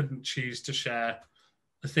just you couldn't choose to share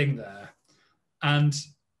a thing there. And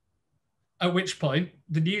at which point,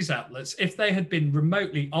 the news outlets, if they had been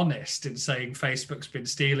remotely honest in saying Facebook's been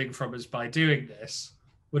stealing from us by doing this,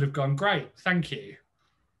 would have gone, great, thank you.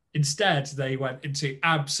 Instead, they went into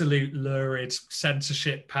absolute lurid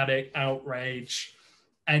censorship, panic, outrage,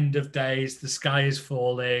 end of days, the sky is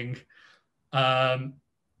falling.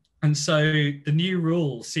 And so the new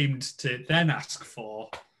rule seemed to then ask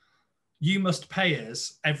for, you must pay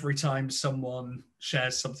us every time someone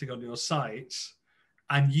shares something on your site,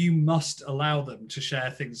 and you must allow them to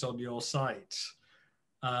share things on your site.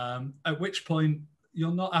 At which point,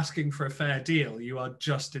 you're not asking for a fair deal. You are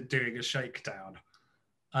just doing a shakedown.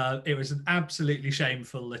 It was an absolutely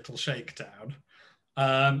shameful little shakedown.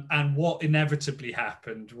 And what inevitably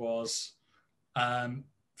happened was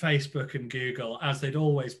Facebook and Google, as they'd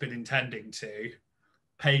always been intending to,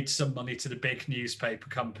 paid some money to the big newspaper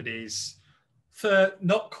companies for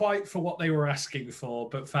not quite for what they were asking for,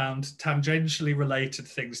 but found tangentially related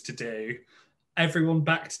things to do. Everyone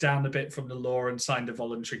backed down a bit from the law and signed a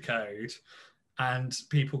voluntary code, and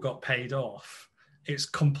people got paid off. It's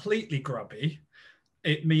completely grubby.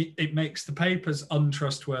 It makes the papers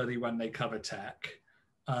untrustworthy when they cover tech,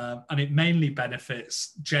 and it mainly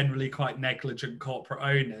benefits generally quite negligent corporate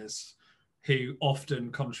owners who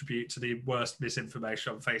often contribute to the worst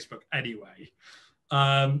misinformation on Facebook anyway.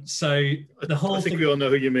 So the whole I think thing, we all know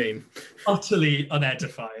who you mean. Utterly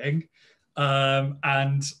unedifying,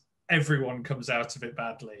 and everyone comes out of it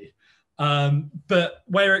badly. But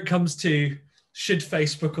where it comes to should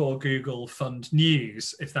Facebook or Google fund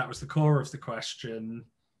news, if that was the core of the question,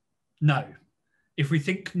 no. If we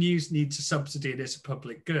think news needs a subsidy and it's a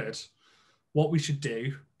public good, what we should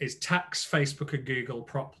do is tax Facebook and Google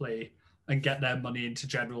properly and get their money into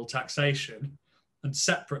general taxation, and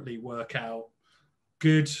separately work out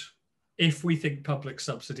good, if we think public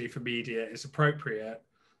subsidy for media is appropriate,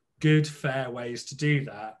 good, fair ways to do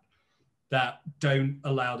that. that don't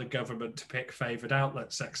allow the government to pick favoured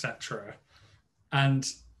outlets, etc. And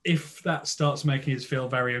if that starts making us feel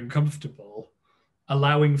very uncomfortable,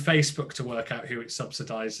 allowing Facebook to work out who it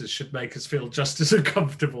subsidises should make us feel just as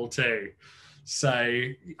uncomfortable too. So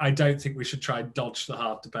I don't think we should try and dodge the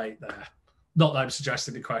hard debate there. Not that I'm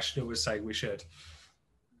suggesting the questioner was saying we should.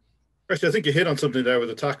 Actually, I think you hit on something there with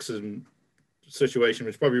the taxes situation,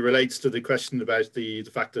 which probably relates to the question about the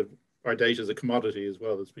fact that our data is a commodity as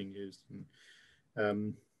well that's being used.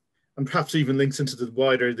 And perhaps even links into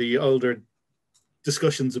the older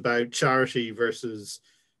discussions about charity versus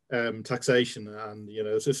taxation. And, you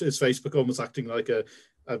know, is Facebook almost acting like a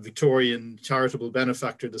Victorian charitable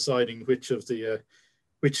benefactor deciding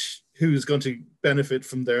who's going to benefit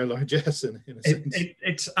from their largesse in a sense?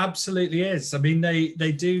 It absolutely is. I mean,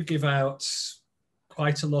 they do give out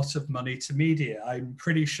quite a lot of money to media. I'm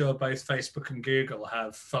pretty sure both Facebook and Google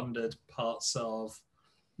have funded parts of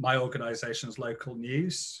my organization's local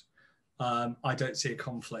news. I don't see a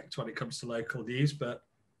conflict when it comes to local news, but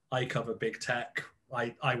I cover big tech.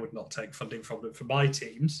 I would not take funding from them for my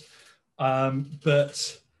teams.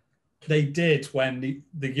 But they did when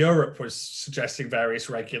the Europe was suggesting various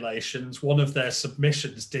regulations. One of their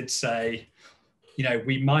submissions did say, you know,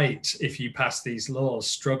 we might, if you pass these laws,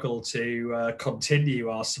 struggle to continue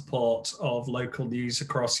our support of local news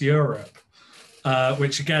across Europe,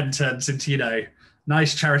 which again turns into, you know,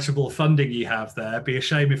 nice charitable funding you have there. Be a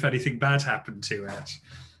shame if anything bad happened to it.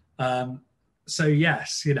 So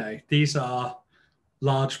yes, you know, these are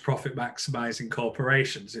large profit maximizing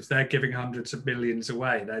corporations. If they're giving hundreds of millions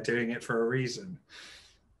away, they're doing it for a reason.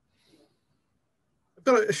 I've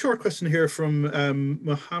got a short question here from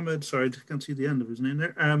Mohammed. Sorry, I can't see the end of his name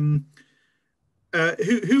there.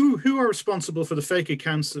 Who are responsible for the fake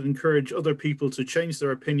accounts that encourage other people to change their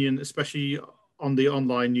opinion, especially on the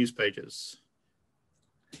online news pages?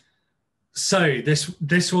 So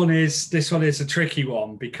this one is a tricky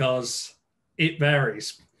one because it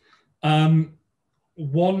varies.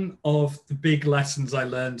 One of the big lessons I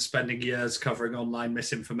learned spending years covering online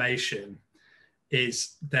misinformation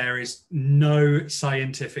is there is no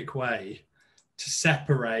scientific way to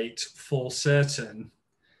separate for certain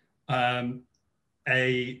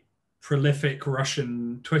a prolific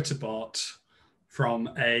Russian Twitter bot from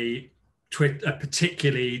a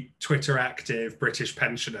particularly Twitter active British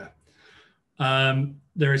pensioner.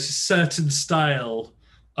 There is a certain style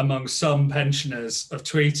among some pensioners of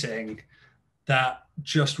tweeting that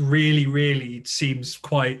just really, really seems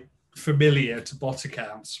quite familiar to bot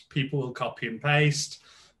accounts. People will copy and paste.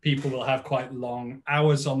 People will have quite long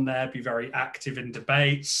hours on there, be very active in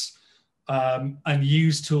debates, and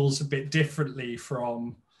use tools a bit differently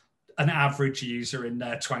from an average user in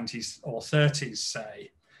their 20s or 30s,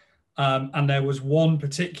 say. And there was one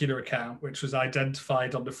particular account which was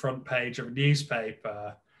identified on the front page of a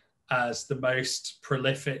newspaper as the most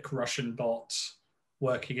prolific Russian bot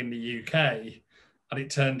working in the UK. And it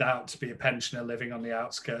turned out to be a pensioner living on the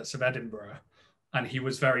outskirts of Edinburgh. And he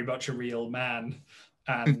was very much a real man.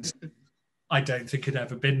 And I don't think he'd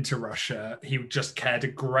ever been to Russia. He just cared a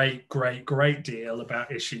great, great, great deal about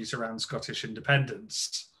issues around Scottish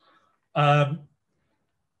independence. And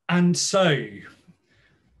so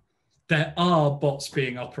there are bots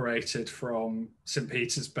being operated from St.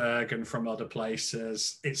 Petersburg and from other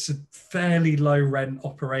places. It's a fairly low rent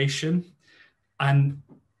operation. And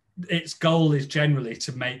its goal is generally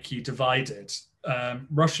to make you divided.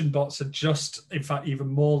 Russian bots are just, in fact, even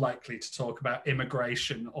more likely to talk about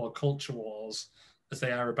immigration or culture wars as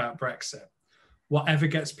they are about Brexit. Whatever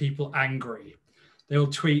gets people angry,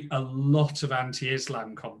 they'll tweet a lot of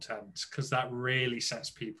anti-Islam content because that really sets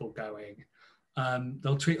people going.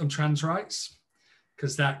 They'll tweet on trans rights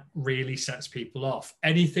because that really sets people off.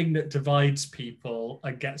 Anything that divides people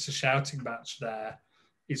and gets a shouting match there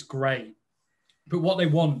is great. But what they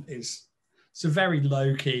want is, it's a very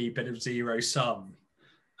low-key bit of zero sum.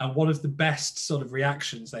 And one of the best sort of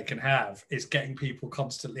reactions they can have is getting people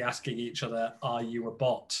constantly asking each other, are you a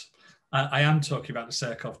bot? I am talking about the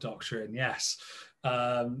Surkov doctrine, yes.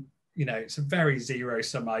 You know, it's a very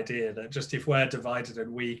zero-sum idea that just if we're divided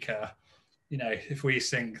and weaker, you know, if we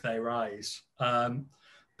sink, they rise.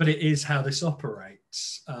 But it is how this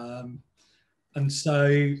operates. And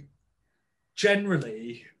so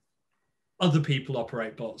generally, other people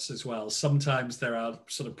operate bots as well. Sometimes there are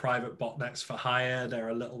sort of private botnets for hire. There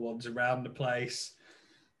are little ones around the place.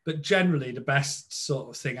 But generally, the best sort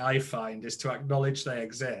of thing I find is to acknowledge they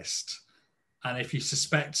exist. And if you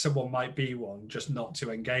suspect someone might be one, just not to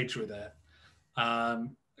engage with it.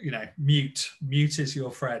 You know, mute is your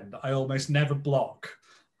friend. I almost never block.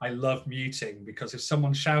 I love muting because if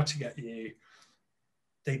someone's shouting at you,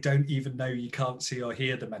 they don't even know you can't see or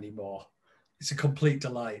hear them anymore. It's a complete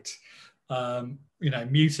delight.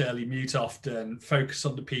 Mute early, mute often, focus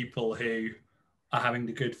on the people who are having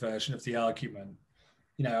the good version of the argument.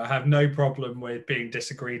 I have no problem with being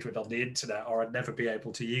disagreed with on the internet, or I'd never be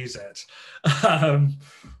able to use it.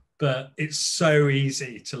 But it's so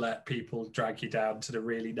easy to let people drag you down to the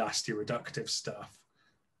really nasty reductive stuff.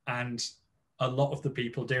 And a lot of the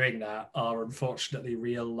people doing that are unfortunately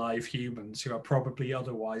real live humans who are probably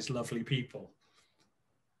otherwise lovely people.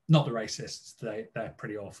 Not the racists, they're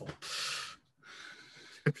pretty awful.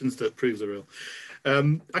 Exceptions that proves the rule.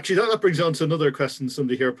 Actually, that brings on to another question.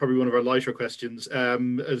 Somebody here, probably one of our lighter questions,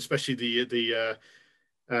 especially the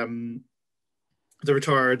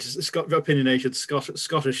retired, opinionated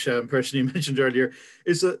Scottish person you mentioned earlier,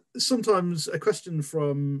 is that sometimes a question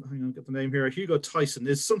from, hang on, get the name here, Hugo Tyson,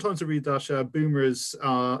 is sometimes I read that boomers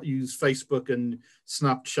use Facebook and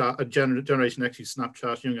Snapchat, a generation X use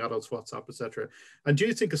Snapchat, young adults, WhatsApp, etc. And do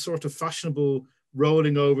you think a sort of fashionable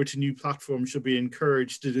rolling over to new platforms should be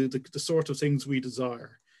encouraged to do the sort of things we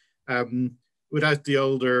desire, without the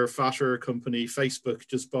older, fatter company, Facebook,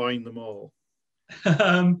 just buying them all?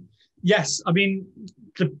 Yes, I mean,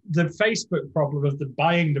 the Facebook problem of the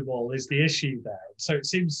buying them all is the issue there. So it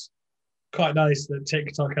seems quite nice that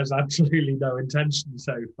TikTok has absolutely no intention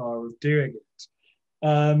so far of doing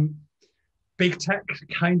it. Big tech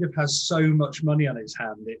kind of has so much money on its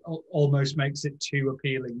hand, it almost makes it too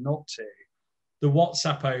appealing not to. The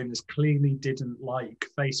WhatsApp owners clearly didn't like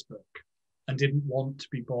Facebook and didn't want to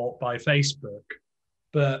be bought by Facebook.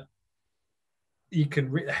 But you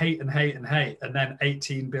can hate and hate and hate, and then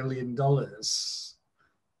 $18 billion and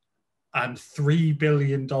 $3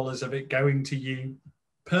 billion of it going to you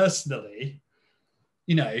personally.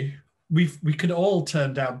 We could all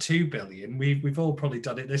turn down $2 billion. We've all probably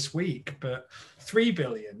done it this week, but $3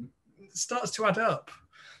 billion starts to add up.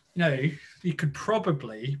 You could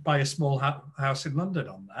probably buy a small house in London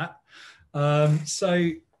on that.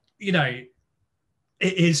 So it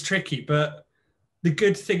is tricky, but the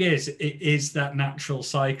good thing is it is that natural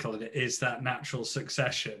cycle and it is that natural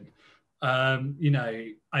succession.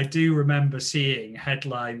 I do remember seeing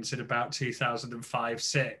headlines in about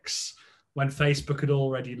 2005-06 when Facebook had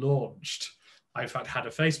already launched. I've had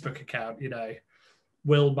a Facebook account,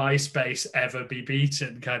 will MySpace ever be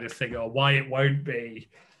beaten kind of thing, or why it won't be.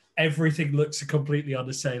 Everything looks a completely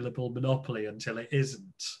unassailable monopoly until it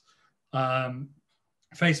isn't.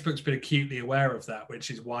 Facebook's been acutely aware of that,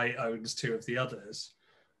 which is why it owns two of the others.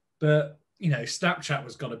 But, Snapchat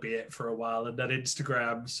was going to be it for a while, and then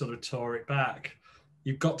Instagram sort of tore it back.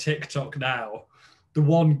 You've got TikTok now. The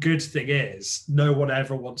one good thing is no one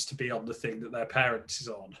ever wants to be on the thing that their parents is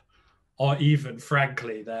on, or even,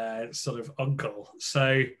 frankly, their sort of uncle.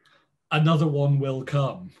 So another one will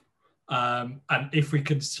come. And if we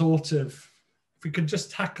could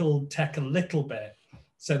just tackle tech a little bit,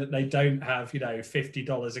 so that they don't have,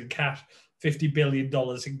 $50 in cash, $50 billion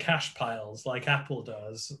in cash piles like Apple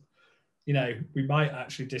does, we might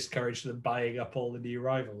actually discourage them buying up all the new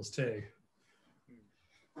rivals too.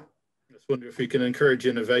 I just wonder if we can encourage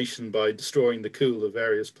innovation by destroying the cool of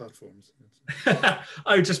various platforms.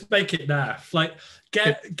 Oh, just make it naff. Like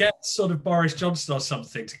get sort of Boris Johnson or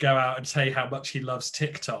something to go out and say how much he loves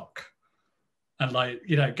TikTok. And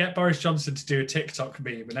get Boris Johnson to do a TikTok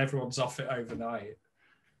meme and everyone's off it overnight.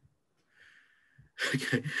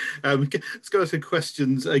 Okay, let's go to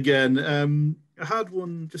questions again. I had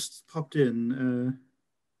one just popped in.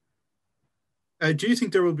 Do you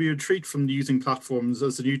think there will be a retreat from using platforms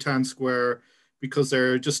as the new town square because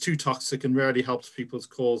they're just too toxic and rarely helps people's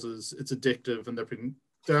causes? It's addictive, and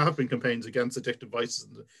there have been campaigns against addictive vices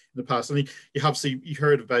in the past. I mean, you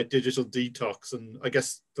heard about digital detox, and I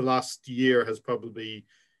guess the last year has probably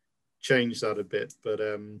changed that a bit. But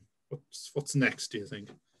what's next, do you think?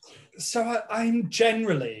 So I'm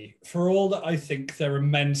generally, for all that I think they're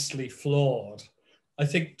immensely flawed, I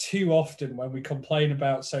think too often when we complain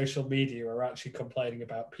about social media, we're actually complaining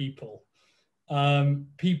about people.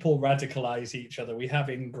 People radicalize each other. We have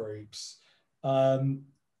in-groups.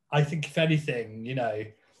 I think if anything,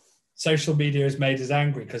 social media has made us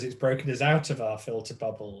angry because it's broken us out of our filter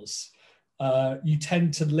bubbles. You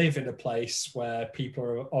tend to live in a place where people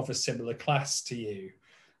are of a similar class to you.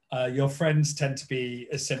 Your friends tend to be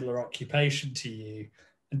a similar occupation to you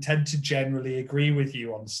and tend to generally agree with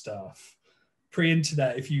you on stuff.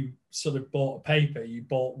 Pre-internet, if you sort of bought a paper, you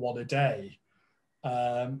bought one a day.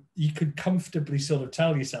 You could comfortably sort of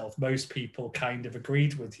tell yourself most people kind of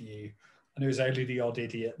agreed with you, and it was only the odd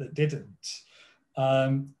idiot that didn't.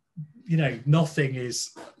 Nothing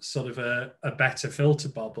is sort of a better filter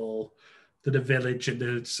bubble than a village in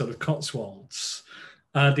the sort of Cotswolds.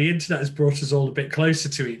 The internet has brought us all a bit closer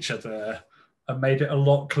to each other and made it a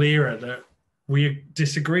lot clearer that we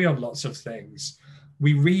disagree on lots of things.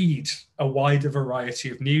 We read a wider variety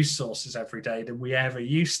of news sources every day than we ever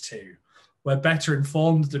used to. We're better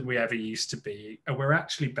informed than we ever used to be, and we're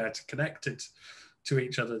actually better connected to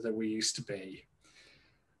each other than we used to be.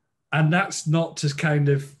 And that's not to kind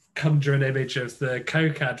of conjure an image of the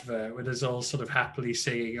Coke advert with us all sort of happily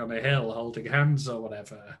singing on a hill, holding hands or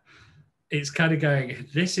whatever. It's kind of going,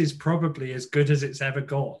 this is probably as good as it's ever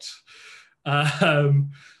got.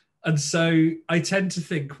 And so I tend to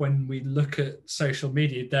think when we look at social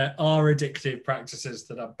media, there are addictive practices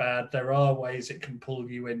that are bad. There are ways it can pull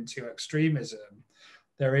you into extremism.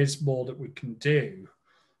 There is more that we can do.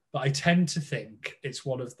 But I tend to think it's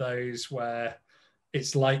one of those where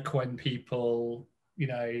it's like when people, you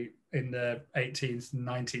know, in the 18th and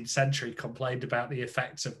 19th century complained about the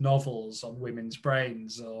effects of novels on women's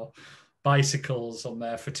brains or bicycles on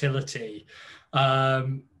their fertility.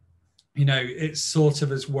 You know, it's sort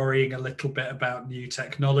of as worrying a little bit about new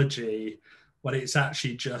technology when it's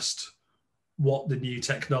actually just what the new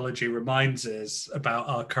technology reminds us about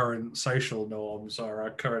our current social norms or our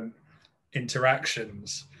current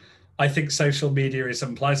interactions. I think social media is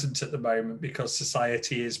unpleasant at the moment because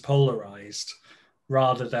society is polarized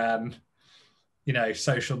rather than, you know,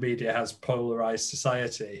 social media has polarized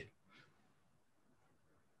society.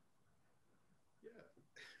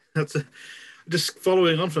 That's just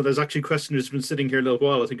following on from that, there's actually a question that's been sitting here a little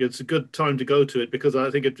while. I think it's a good time to go to it because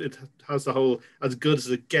I think it has the whole as good as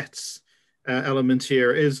it gets element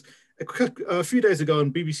here. Is a few days ago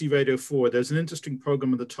on BBC Radio 4, there's an interesting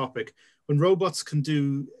program on the topic. When robots can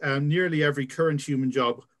do nearly every current human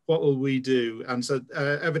job, what will we do? And so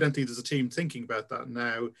evidently there's a team thinking about that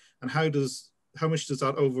now. And how much does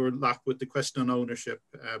that overlap with the question on ownership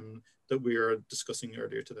that we were discussing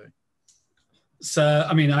earlier today? So,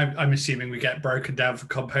 I mean, I'm assuming we get broken down for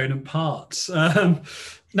component parts. No,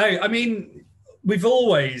 I mean, we've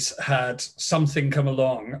always had something come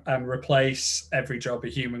along and replace every job a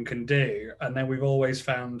human can do. And then we've always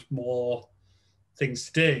found more things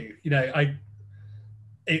to do. You know,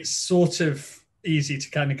 it's sort of easy to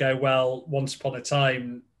kind of go, well, once upon a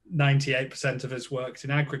time, 98% of us worked in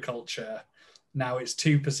agriculture. Now it's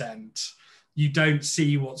 2%. You don't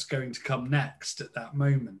see what's going to come next at that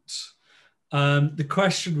moment. The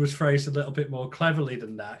question was phrased a little bit more cleverly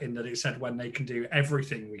than that, in that it said when they can do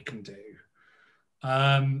everything we can do.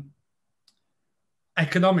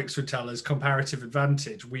 Economics would tell us comparative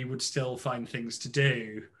advantage. We would still find things to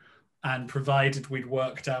do, and provided we'd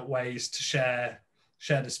worked out ways to share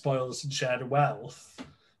the spoils and share the wealth,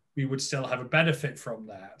 we would still have a benefit from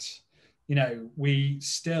that. You know,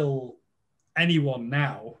 anyone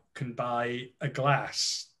now can buy a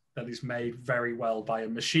glass that is made very well by a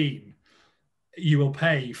machine. You will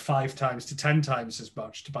pay 5 times to 10 times as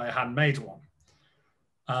much to buy a handmade one.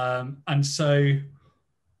 And so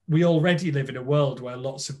we already live in a world where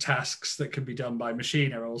lots of tasks that can be done by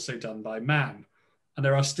machine are also done by man. And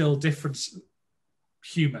there are still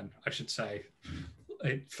human, I should say.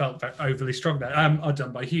 It felt very overly strong there, are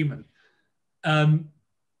done by human.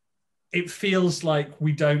 It feels like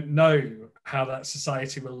we don't know how that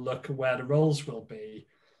society will look and where the roles will be.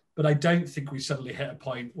 But I don't think we suddenly hit a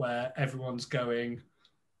point where everyone's going,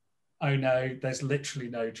 oh no, there's literally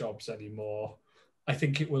no jobs anymore. I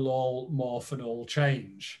think it will all morph and all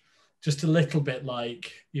change. Just a little bit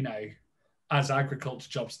like, you know, as agriculture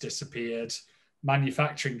jobs disappeared,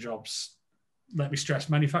 manufacturing jobs, let me stress,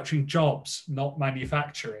 manufacturing jobs, not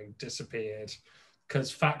manufacturing, disappeared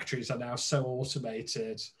because factories are now so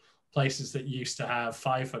automated. Places that used to have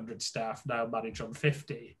 500 staff now manage on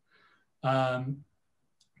 50.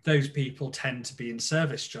 Those people tend to be in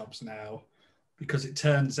service jobs now because it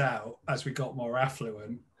turns out as we got more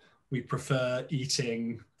affluent, we prefer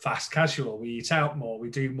eating fast casual. We eat out more. We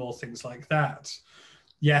do more things like that.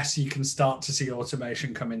 Yes, you can start to see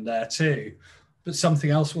automation come in there too, but something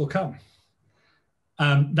else will come.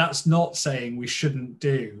 That's not saying we shouldn't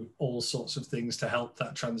do all sorts of things to help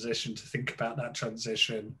that transition, to think about that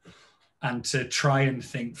transition, and to try and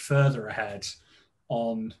think further ahead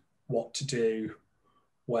on what to do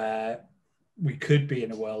where we could be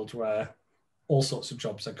in a world where all sorts of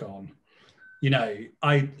jobs are gone. You know,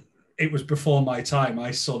 it was before my time.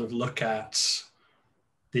 I sort of look at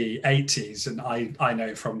the 80s and I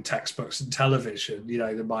know from textbooks and television, you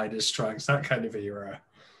know, the miners' strikes, that kind of era.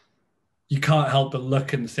 You can't help but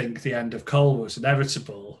look and think the end of coal was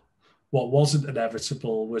inevitable. What wasn't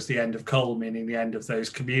inevitable was the end of coal, meaning the end of those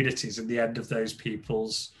communities and the end of those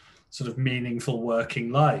people's sort of meaningful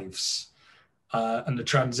working lives. And the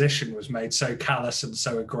transition was made so callous and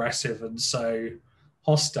so aggressive and so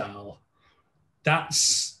hostile,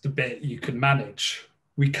 that's the bit you can manage.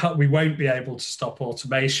 We won't be able to stop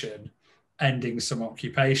automation ending some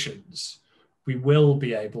occupations. We will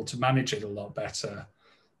be able to manage it a lot better.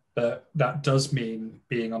 But that does mean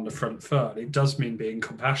being on the front foot. It does mean being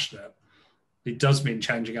compassionate. It does mean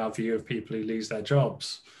changing our view of people who lose their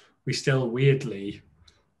jobs. We still weirdly,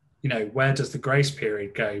 where does the grace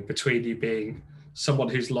period go between you being someone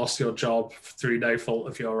who's lost your job through no fault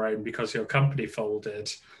of your own because your company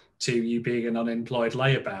folded to you being an unemployed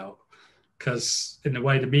layabout? Because in the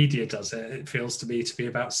way the media does it, it feels to me to be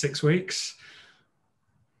about 6 weeks.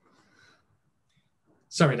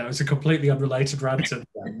 Sorry, that was a completely unrelated rant at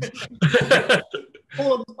the end.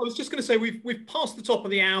 Paul, I was just going to say we've passed the top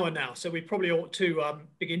of the hour now, so we probably ought to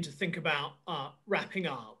begin to think about wrapping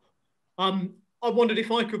up. I wondered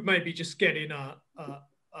if I could maybe just get in a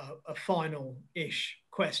final-ish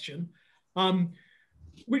question,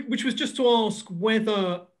 which was just to ask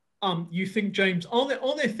whether you think, James, are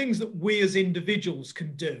there things that we as individuals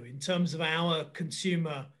can do in terms of our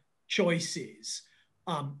consumer choices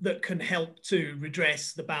that can help to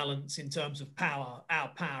redress the balance in terms of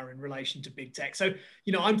our power in relation to big tech? So,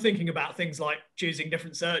 I'm thinking about things like choosing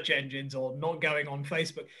different search engines or not going on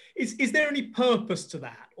Facebook. Is there any purpose to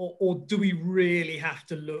that? Or do we really have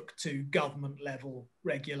to look to government level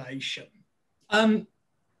regulation? I'll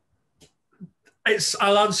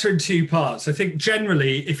answer in 2 parts. I think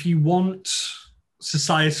generally, if you want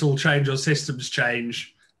societal change or systems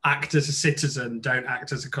change, act as a citizen, don't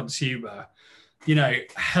act as a consumer.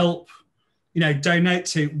 Help, donate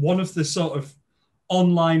to one of the sort of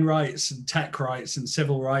online rights and tech rights and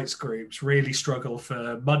civil rights groups really struggle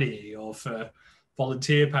for money or for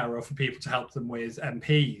volunteer power or for people to help them with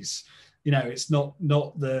MPs. It's not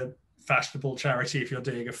the fashionable charity if you're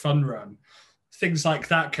doing a fun run. Things like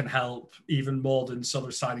that can help even more than sort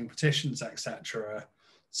of signing petitions, etc.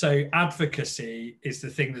 So advocacy is the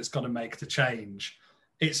thing that's got to make the change.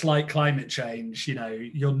 It's like climate change,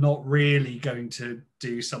 you're not really going to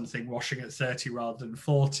do something washing at 30 rather than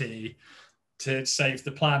 40 to save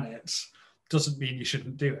the planet. Doesn't mean you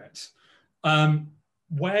shouldn't do it.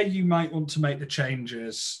 Where you might want to make the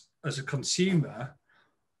changes as a consumer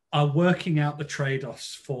are working out the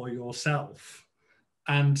trade-offs for yourself.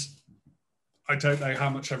 And I don't know how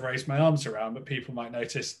much I've raised my arms around, but people might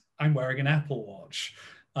notice I'm wearing an Apple Watch.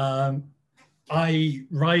 I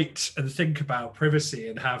write and think about privacy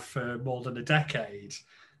and have for more than a decade.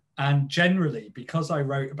 And generally, because I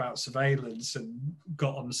wrote about surveillance and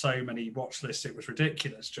got on so many watch lists, it was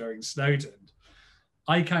ridiculous during Snowden,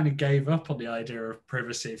 I kind of gave up on the idea of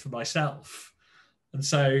privacy for myself. And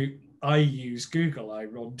so I use Google, I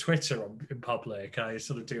run Twitter in public, I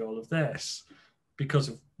sort of do all of this. Because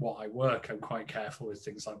of what I work, I'm quite careful with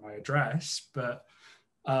things like my address. But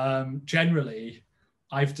generally,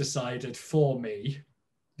 I've decided for me,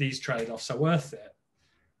 these trade-offs are worth it.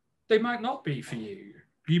 They might not be for you.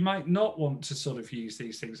 You might not want to sort of use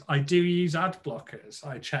these things. I do use ad blockers.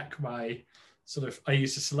 I check I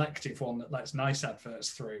use a selective one that lets nice adverts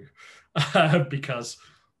through because,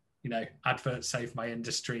 adverts save my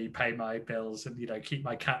industry, pay my bills and, keep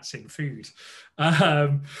my cats in food.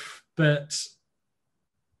 But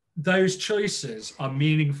those choices are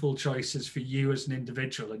meaningful choices for you as an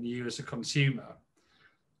individual and you as a consumer.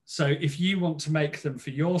 So if you want to make them for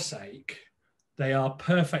your sake, they are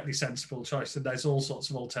perfectly sensible choice, and there's all sorts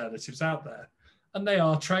of alternatives out there. And they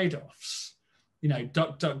are trade-offs.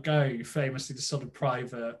 DuckDuckGo, famously the sort of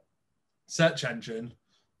private search engine,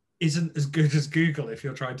 isn't as good as Google if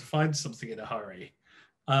you're trying to find something in a hurry.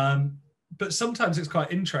 But sometimes it's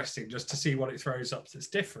quite interesting just to see what it throws up that's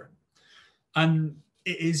different. And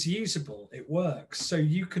it is usable, it works. So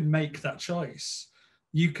you can make that choice.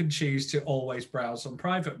 You can choose to always browse on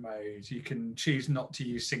private mode. You can choose not to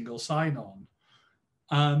use single sign-on.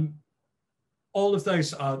 All of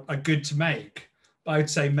those are good to make, but I would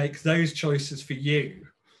say make those choices for you.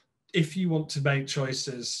 If you want to make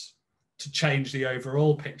choices to change the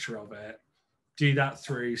overall picture of it, do that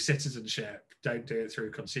through citizenship. Don't do it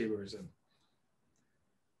through consumerism.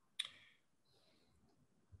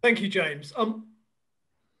 Thank you, James.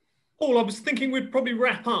 Paul, I was thinking we'd probably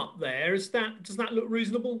wrap up there. Does that look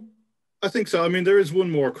reasonable? I think so. I mean, there is one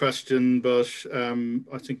more question, but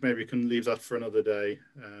I think maybe we can leave that for another day.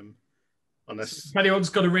 Unless if anyone's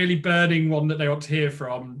got a really burning one that they want to hear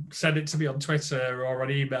from, send it to me on Twitter or on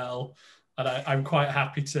email, and I'm quite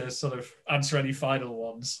happy to sort of answer any final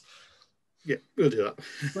ones. Yeah, we'll do that.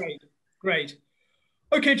 Great.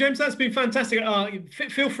 Okay, James, that's been fantastic.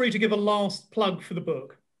 Feel free to give a last plug for the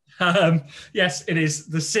book. Yes, it is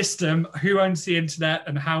The System, Who Owns the Internet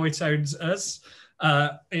and How It Owns Us.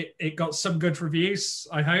 It got some good reviews,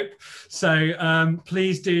 I hope. So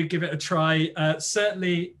please do give it a try.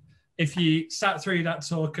 Certainly, if you sat through that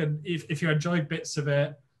talk and if you enjoyed bits of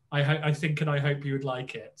it, I think and I hope you would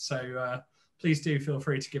like it. So please do feel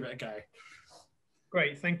free to give it a go.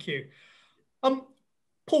 Great, thank you.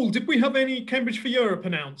 Paul, did we have any Cambridge for Europe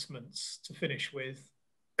announcements to finish with?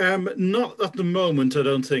 Not at the moment, I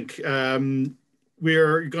don't think.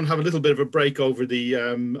 We're going to have a little bit of a break over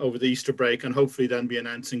the Easter break, and hopefully then be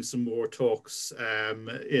announcing some more talks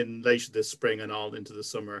in later this spring and all into the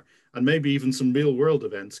summer, and maybe even some real world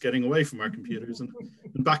events, getting away from our computers and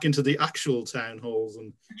back into the actual town halls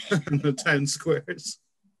and the town squares.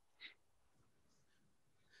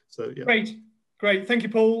 So yeah. Great. Thank you,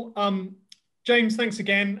 Paul. James, thanks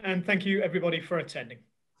again, and thank you everybody for attending.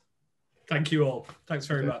 Thank you all. Thanks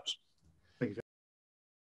very much.